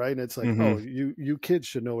do. Right. And it's like, oh, you kids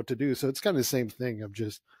should know what to do. So it's kind of the same thing of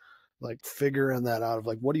just like figuring that out of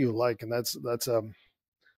like, what do you like? And that's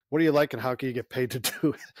what do you like and how can you get paid to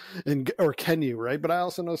do it? And, or can you, right? But I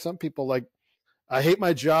also know some people like, I hate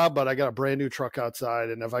my job, but I got a brand new truck outside.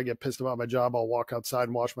 And if I get pissed about my job, I'll walk outside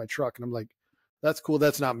and wash my truck. And I'm like, that's cool.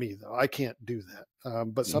 That's not me though. I can't do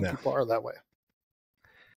that. But some people are that way.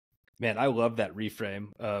 Man, I love that reframe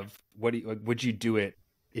of would you do it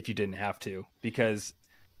if you didn't have to? Because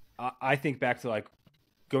I think back to like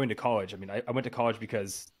going to college. I mean, I went to college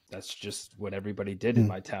because that's just what everybody did in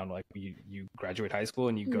my town. Like you graduate high school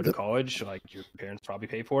and you go to college, like your parents probably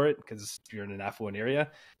pay for it because you're in an affluent area,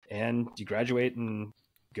 and you graduate and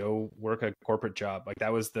go work a corporate job. Like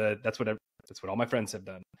that's what all my friends have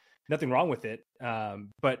done. Nothing wrong with it.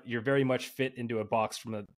 But you're very much fit into a box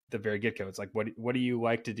from the very get-go. It's like, what do you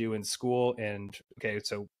like to do in school? And okay,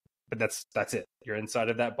 so, but that's it. You're inside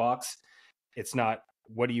of that box. It's not,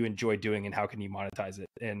 what do you enjoy doing and how can you monetize it?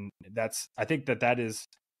 And I think that is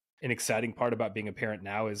an exciting part about being a parent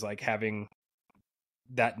now, is like having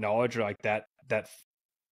that knowledge or like that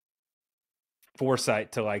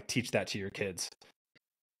foresight to like teach that to your kids.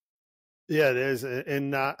 Yeah, it is.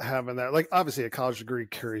 And not having that, like obviously a college degree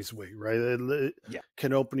carries weight, right? It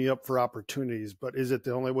can open you up for opportunities, but is it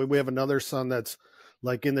the only way? We have another son that's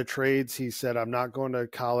like in the trades. He said, I'm not going to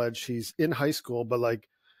college. He's in high school, but like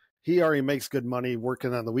he already makes good money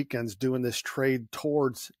working on the weekends, doing this trade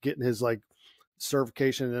towards getting his like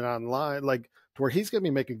certification and online, like to where he's going to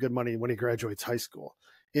be making good money when he graduates high school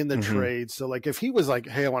in the trade. So like if he was like,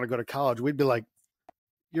 hey, I want to go to college, we'd be like,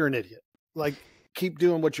 you're an idiot. Like keep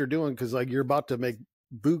doing what you're doing, because like you're about to make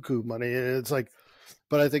buku money. And it's like,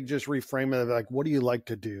 but I think just reframe it like, what do you like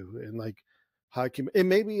to do? And like how can, and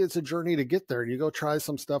maybe it's a journey to get there and you go try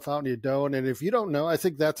some stuff out and you don't. And if you don't know, I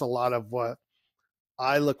think that's a lot of what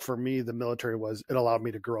I look for me, the military was, it allowed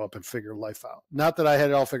me to grow up and figure life out. Not that I had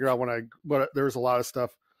it all figured out but there was a lot of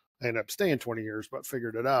stuff. I ended up staying 20 years, but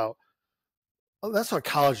figured it out. Well, that's what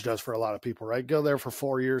college does for a lot of people, right? Go there for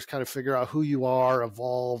 4 years, kind of figure out who you are,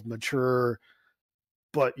 evolve, mature,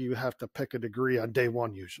 but you have to pick a degree on day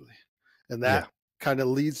one usually. And that kind of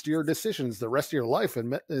leads to your decisions the rest of your life.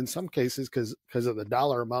 And in some cases, because of the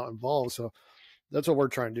dollar amount involved. So that's what we're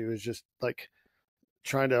trying to do, is just like,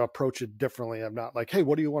 trying to approach it differently. I'm not like, hey,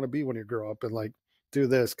 what do you want to be when you grow up? And like, do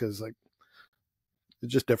this, because like,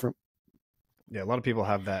 it's just different. Yeah, a lot of people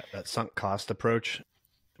have that sunk cost approach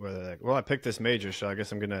where they're like, well, I picked this major, so I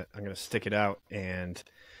guess I'm gonna stick it out and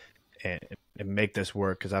make this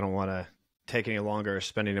work because I don't want to take any longer or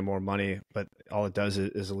spend any more money. But all it does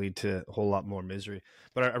is lead to a whole lot more misery.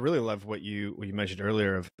 But I really love what you mentioned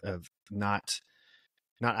earlier of not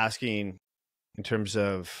asking in terms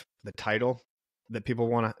of the title that people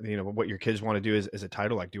want to, what your kids want to do is a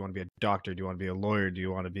title. Like, do you want to be a doctor? Do you want to be a lawyer? Do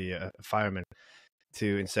you want to be a fireman?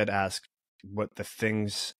 To instead ask what the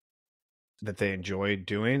things that they enjoy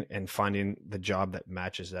doing and finding the job that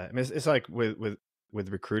matches that. I mean, it's like with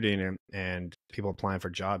recruiting and people applying for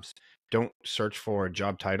jobs. Don't search for a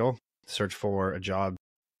job title, search for a job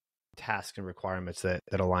task and requirements that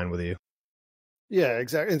align with you. Yeah,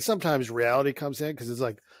 exactly. And sometimes reality comes in, because it's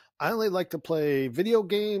like, I only like to play video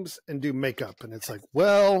games and do makeup. And it's like,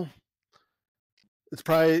 well, it's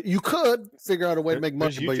probably, you could figure out a way to make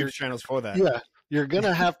money, but your channels for that. Yeah, you're going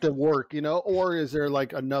to have to work, or is there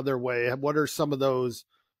like another way? What are some of those,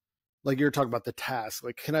 like you're talking about the task,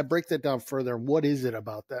 like, can I break that down further? And what is it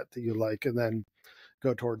about that you like? And then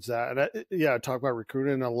go towards that. And talk about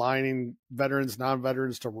recruiting and aligning veterans,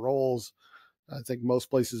 non-veterans to roles. I think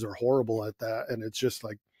most places are horrible at that. And it's just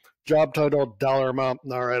like, job title, dollar amount.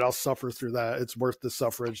 All right, I'll suffer through that. It's worth the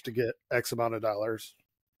suffrage to get X amount of dollars.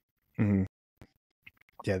 Mm-hmm.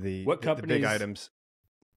 Yeah, the big items.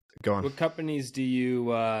 Go on. What companies do you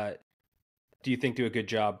think do a good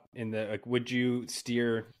job in the, like, would you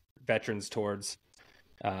steer veterans towards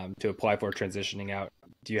to apply for transitioning out?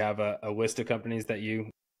 Do you have a list of companies that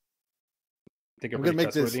you think are pretty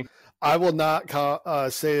trustworthy? I will not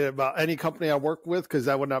say about any company I work with, because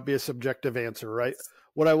that would not be a subjective answer, right?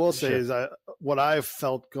 What I will say is what I've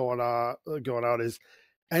felt going out is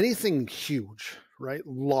anything huge, right?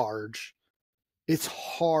 Large, it's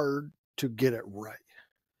hard to get it right.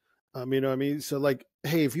 You know what I mean? So like,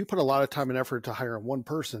 hey, if you put a lot of time and effort to hire one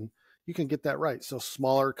person, you can get that right. So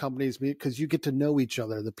smaller companies, because you get to know each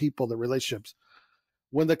other, the people, the relationships.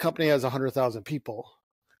 When the company has 100,000 people,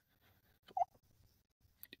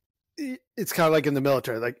 it's kind of like in the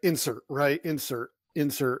military, like insert, right? Insert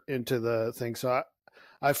into the thing. So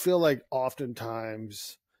I feel like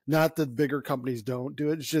oftentimes, not that bigger companies don't do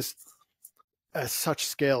it, it's just at such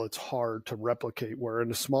scale, it's hard to replicate. Where in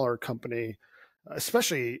a smaller company,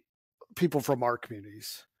 especially people from our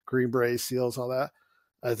communities, Green Berets, SEALs, all that,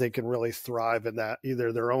 I think can really thrive in that,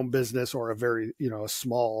 either their own business or a very, a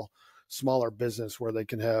smaller business where they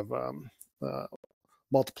can have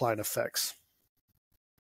multiplying effects.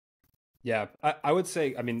 Yeah, I would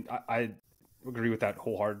say, I mean, I agree with that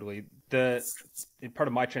wholeheartedly. Part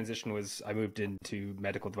of my transition was I moved into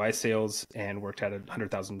medical device sales and worked at a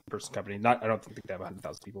 100,000 person company. I don't think they have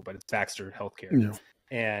 100,000 people, but it's Baxter Healthcare. Yeah.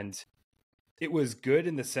 And it was good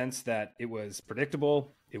in the sense that it was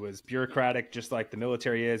predictable. It was bureaucratic, just like the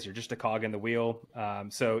military is. You're just a cog in the wheel.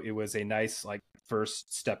 So it was a nice, like,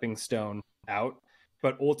 first stepping stone out.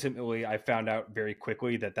 But ultimately, I found out very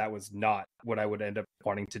quickly that that was not what I would end up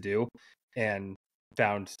wanting to do, and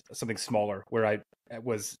found something smaller where I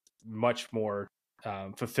was much more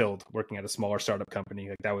fulfilled working at a smaller startup company.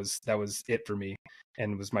 Like that was it for me,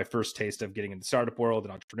 and was my first taste of getting in the startup world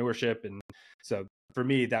and entrepreneurship. And so for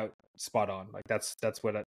me, that spot on. Like that's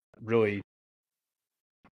what really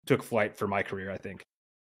took flight for my career, I think.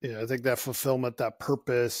 Yeah, I think that fulfillment, that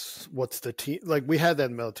purpose, what's the team? Like we had that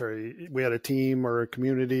in the military. We had a team or a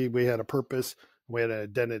community. We had a purpose. We had an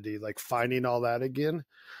identity. Like finding all that again,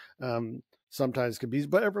 sometimes can be,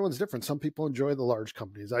 but everyone's different. Some people enjoy the large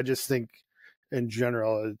companies. I just think in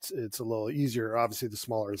general, it's a little easier. Obviously, the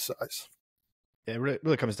smaller the size. It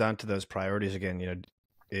really comes down to those priorities again.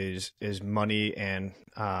 Is money and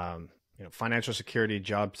financial security,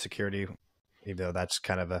 job security, even though that's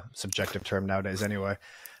kind of a subjective term nowadays anyway.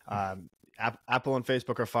 Apple and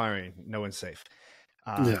Facebook are firing. No one's safe.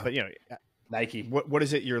 But Nike. What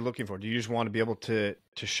is it you're looking for? Do you just want to be able to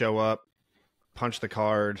show up, punch the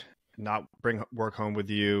card, not bring work home with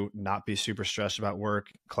you, not be super stressed about work,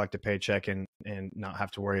 collect a paycheck, and not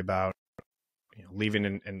have to worry about leaving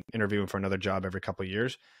and interviewing for another job every couple of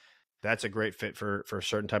years? That's a great fit for a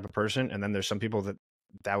certain type of person. And then there's some people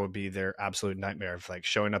that would be their absolute nightmare of like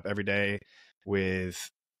showing up every day with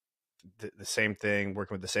the same thing,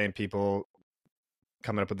 working with the same people,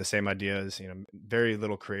 coming up with the same ideas, very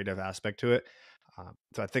little creative aspect to it.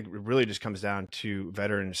 So I think it really just comes down to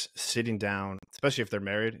veterans sitting down, especially if they're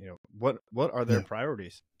married, what are their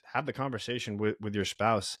priorities? Have the conversation with your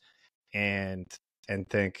spouse and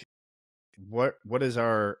think, what is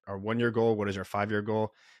our 1 year goal? What is our 5 year goal?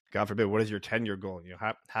 God forbid, what is your 10-year goal?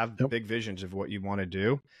 Have big visions of what you want to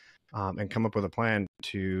do, and come up with a plan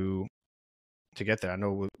to get there. I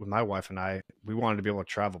know with my wife and I, we wanted to be able to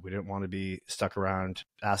travel. We didn't want to be stuck around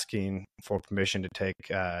asking for permission to take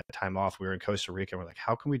time off. We were in Costa Rica, and we're like,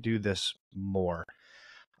 how can we do this more?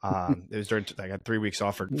 It was during, I got 3 weeks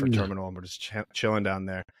off for terminal, and we're just chilling down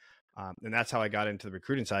there. And that's how I got into the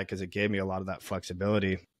recruiting side, because it gave me a lot of that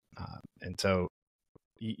flexibility. And so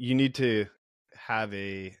you need to have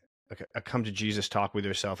a come to Jesus talk with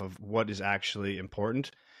yourself of what is actually important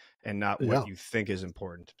and not what you think is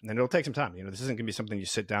important. And then it'll take some time. This isn't going to be something you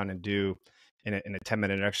sit down and do in a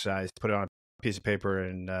 10-minute exercise, put it on a piece of paper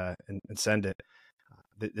and send it.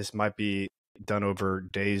 This might be done over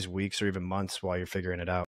days, weeks, or even months while you're figuring it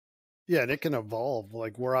out. Yeah. And it can evolve.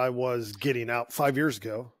 Like where I was getting out 5 years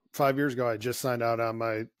ago, I just signed out on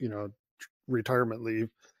my, retirement leave.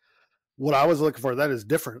 What I was looking for, that is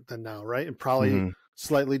different than now. Right. And probably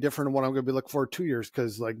slightly different than what I'm going to be looking for 2 years.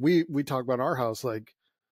 Cause like we talk about our house, like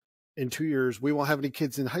in 2 years, we won't have any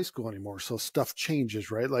kids in high school anymore. So stuff changes,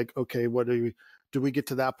 right? Like, okay, what do we get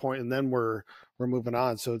to that point, and then we're moving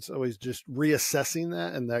on. So it's always just reassessing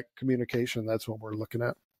that, and that communication. That's what we're looking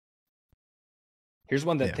at. Here's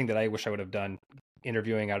one thing that I wish I would have done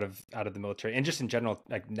interviewing out of the military, and just in general,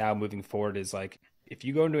 like now moving forward, is like, if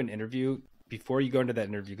you go into an interview, before you go into that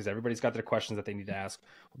interview, because everybody's got their questions that they need to ask,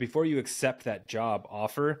 before you accept that job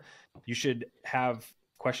offer, you should have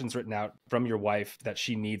questions written out from your wife that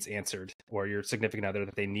she needs answered, or your significant other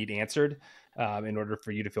that they need answered, in order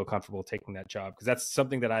for you to feel comfortable taking that job. Because that's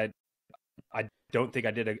something that I don't think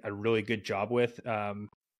I did a really good job with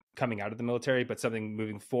coming out of the military, but something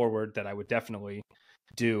moving forward that I would definitely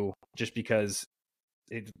do, just because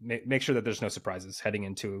it make sure that there's no surprises heading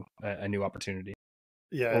into a new opportunity.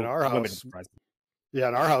 Yeah, in our house. Yeah,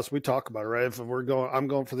 in our house, we talk about it, right? If I'm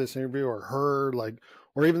going for this interview, or her, like,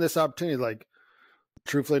 or even this opportunity, like,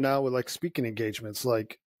 truthfully now with like speaking engagements,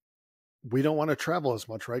 like we don't want to travel as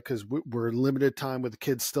much, right? Because we're limited time with the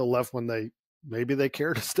kids still left when maybe they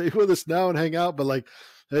care to stay with us now and hang out, but like,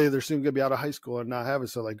 hey, they're soon gonna be out of high school and not have it.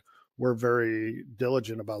 So like, we're very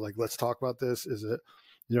diligent about like, let's talk about this. Is it,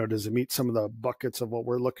 does it meet some of the buckets of what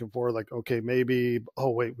we're looking for? Like, okay, maybe,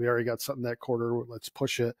 oh wait, we already got something that quarter, let's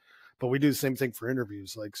push it. But we do the same thing for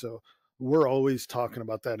interviews. Like, so we're always talking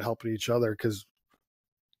about that and helping each other, because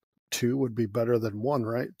two would be better than one,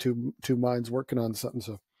 right? Two minds working on something.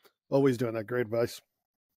 So always doing that. Great advice.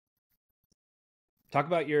 Talk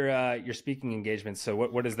about your speaking engagements. So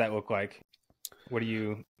what does that look like? What are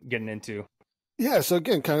you getting into? Yeah. So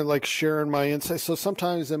again, kind of like sharing my insights. So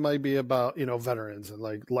sometimes it might be about, veterans and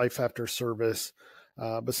like life after service.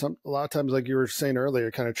 But a lot of times, like you were saying earlier,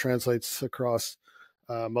 it kind of translates across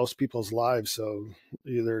most people's lives. So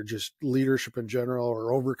either just leadership in general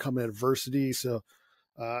or overcoming adversity. So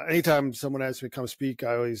anytime someone asks me to come speak,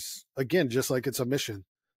 I always, again, just like it's a mission,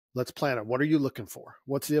 let's plan it. What are you looking for?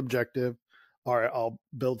 What's the objective? All right, I'll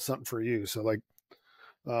build something for you. So like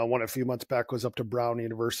one a few months back was up to Brown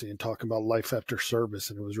University and talking about life after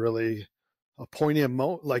service. And it was really a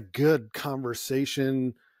poignant like good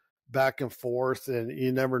conversation back and forth. And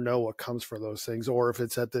you never know what comes for those things. Or if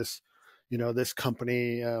it's at this, this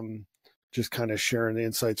company, just kind of sharing the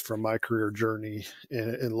insights from my career journey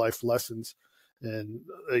and life lessons. And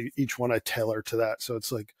each one I tailor to that. So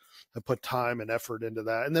it's like I put time and effort into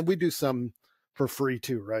that. And then we do some for free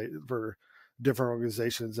too, right? For different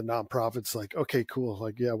organizations and nonprofits. Like, okay, cool.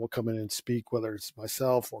 Like, yeah, we'll come in and speak, whether it's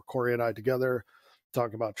myself or Corey and I together,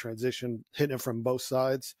 talking about transition, hitting it from both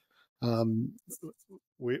sides.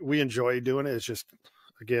 We enjoy doing it. It's just,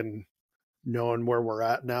 again, knowing where we're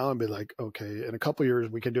at now and be like, okay, in a couple of years,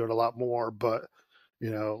 we can do it a lot more, but we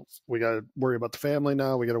got to worry about the family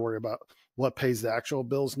now. We got to worry about what pays the actual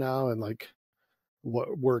bills now. And like,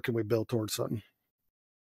 where can we build towards something?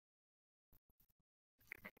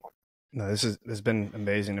 No, this has been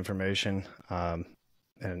amazing information.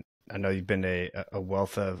 And I know you've been a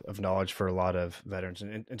wealth of knowledge for a lot of veterans,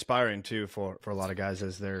 and inspiring too for a lot of guys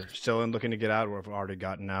as they're still looking to get out or have already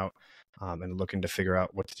gotten out, and looking to figure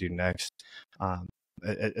out what to do next.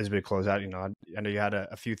 As we close out, I know you had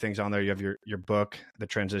a few things on there. You have your book, The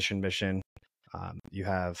Transition Mission. You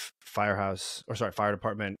have fire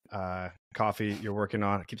department coffee you're working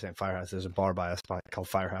on. I keep saying firehouse. There's a bar by us called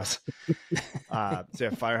Firehouse. So you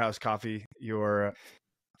have Firehouse Coffee, your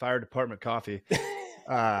fire department coffee.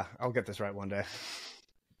 I'll get this right one day.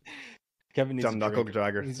 Kevin needs dumb knuckle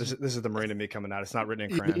dragger. This is the Marine in me coming out. It's not written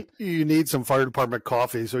in crayon. You need some fire department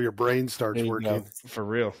coffee so your brain starts working. For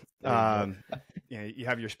real. You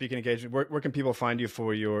have your speaking engagement. Where can people find you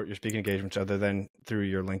for your speaking engagements other than through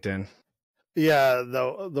your LinkedIn? Yeah,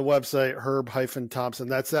 the website, Herb-Thompson.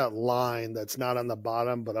 That's that line that's not on the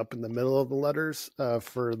bottom, but up in the middle of the letters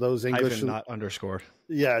for those English. Hyphen, not underscore.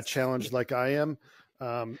 Yeah, challenged like I am.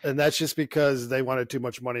 And that's just because they wanted too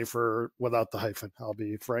much money without the hyphen. I'll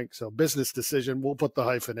be frank. So business decision, we'll put the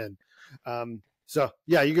hyphen in. So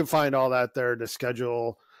yeah, you can find all that there to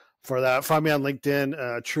schedule for that. Find me on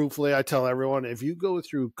LinkedIn. Truthfully, I tell everyone, if you go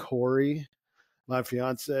through Corey, my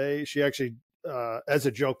fiance, she actually, as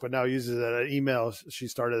a joke, but now uses it an email she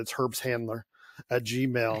started. It's Herb's Handler at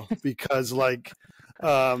Gmail because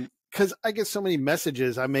because I get so many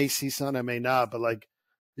messages. I may see some, I may not, but like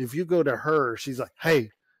if you go to her, she's like, hey,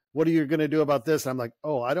 what are you going to do about this? And I'm like,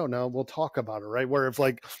 oh, I don't know. We'll talk about it. Right. Where if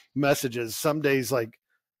like messages, some days, like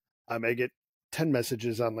I may get 10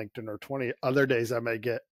 messages on LinkedIn or 20, other days I may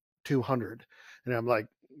get 200. And I'm like,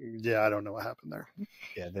 yeah, I don't know what happened there.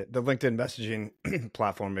 Yeah. The LinkedIn messaging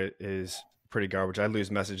platform is pretty garbage. I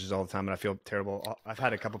lose messages all the time and I feel terrible. I've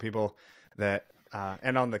had a couple people that,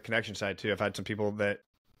 and on the connection side too, I've had some people that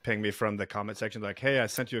ping me from the comment section like, hey, I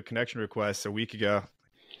sent you a connection request a week ago.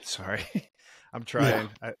 Sorry, I'm trying.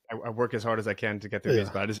 Yeah. I work as hard as I can to get through these,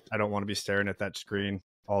 but I don't want to be staring at that screen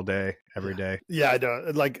all day, every day. Yeah, I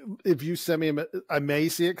don't. Like if you send me, I may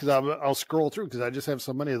see it because I'll scroll through because I just have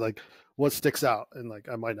so many. Like what sticks out, and like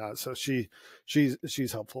I might not. So she's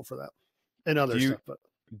helpful for that and other stuff. But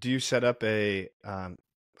do you set up a?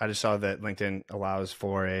 I just saw that LinkedIn allows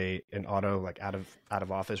for an auto like out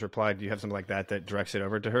of office reply. Do you have something like that directs it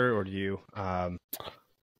over to her, or do you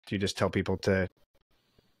just tell people to?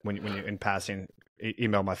 When you in passing,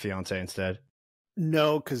 email my fiance instead?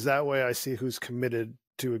 No, because that way I see who's committed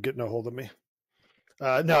to getting a hold of me.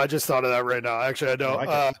 No, I just thought of that right now. Actually, I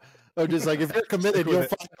don't. I'm just like, if you're committed, you'll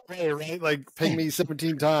find a way, right? Like, ping me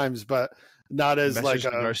 17 times, but not as Message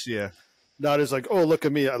like Garcia. Not as like, oh, look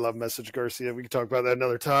at me. I love Message Garcia. We can talk about that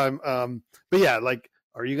another time. But yeah, like,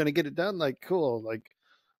 are you going to get it done? Like, cool. Like,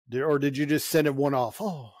 or did you just send it one off?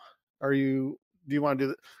 Oh, are you do you want to do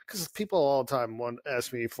that? Because people all the time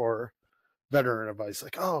ask me for veteran advice,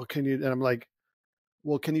 like, oh, can you? And I'm like,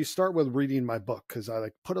 well, can you start with reading my book? Because I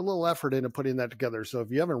like put a little effort into putting that together. So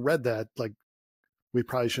if you haven't read that, like, we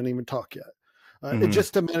probably shouldn't even talk yet. It's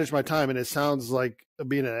just to manage my time. And it sounds like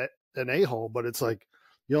being an a-hole, but it's like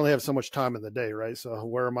you only have so much time in the day, right? So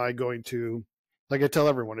where am I going to, like I tell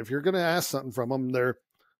everyone, if you're going to ask something from them, they're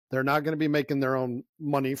not going to be making their own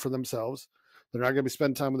money for themselves. They're not going to be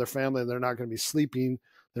spending time with their family. They're not going to be sleeping.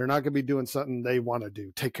 They're not going to be doing something they want to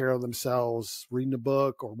do, take care of themselves, reading a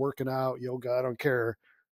book or working out, yoga, I don't care.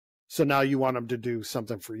 So now you want them to do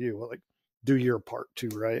something for you, like do your part too,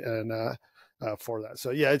 right? And for that.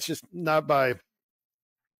 So yeah, it's just not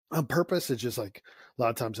on purpose. It's just like a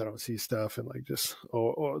lot of times I don't see stuff and like just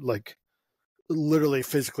or like literally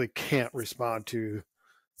physically can't respond to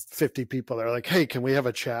 50 people that are like, hey, can we have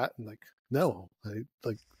a chat? And like, no,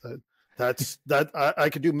 I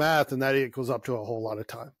could do math and that equals up to a whole lot of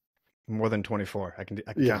time. More than 24. I can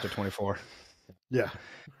count to 24. Yeah.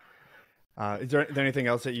 Is there anything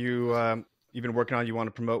else that you've been working on you want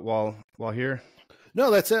to promote while here? No,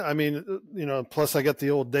 that's it. I mean, plus I got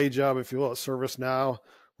the old day job, if you will, at ServiceNow.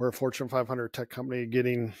 We're a Fortune 500 tech company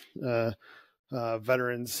getting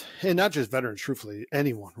veterans, and not just veterans, truthfully,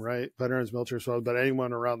 anyone, right? Veterans, military, but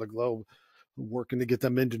anyone around the globe, working to get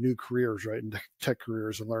them into new careers, right? And tech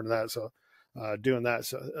careers and learn that. So doing that.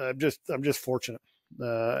 So I'm just fortunate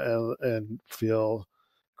and feel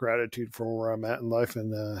gratitude for where I'm at in life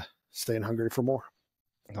and staying hungry for more.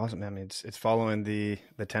 Awesome. I mean, it's following the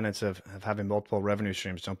tenets of having multiple revenue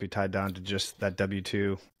streams. Don't be tied down to just that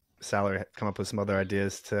W-2 salary. Come up with some other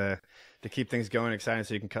ideas to keep things going, exciting,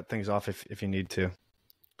 so you can cut things off if you need to.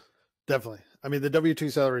 Definitely. I mean, the W-2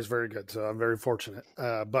 salary is very good, so I'm very fortunate.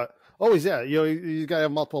 But always, yeah, you got to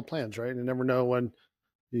have multiple plans, right? You never know when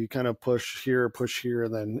you kind of push here,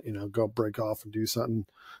 and then, go break off and do something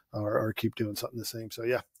or keep doing something the same. So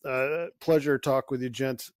yeah, pleasure to talk with you,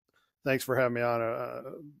 gents. Thanks for having me on.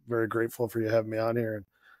 Very grateful for you having me on here,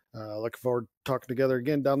 and looking forward to talking together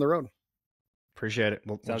again down the road. Appreciate it.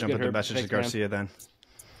 We'll jump into message to Garcia then.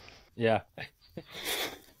 Yeah.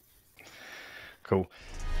 Cool.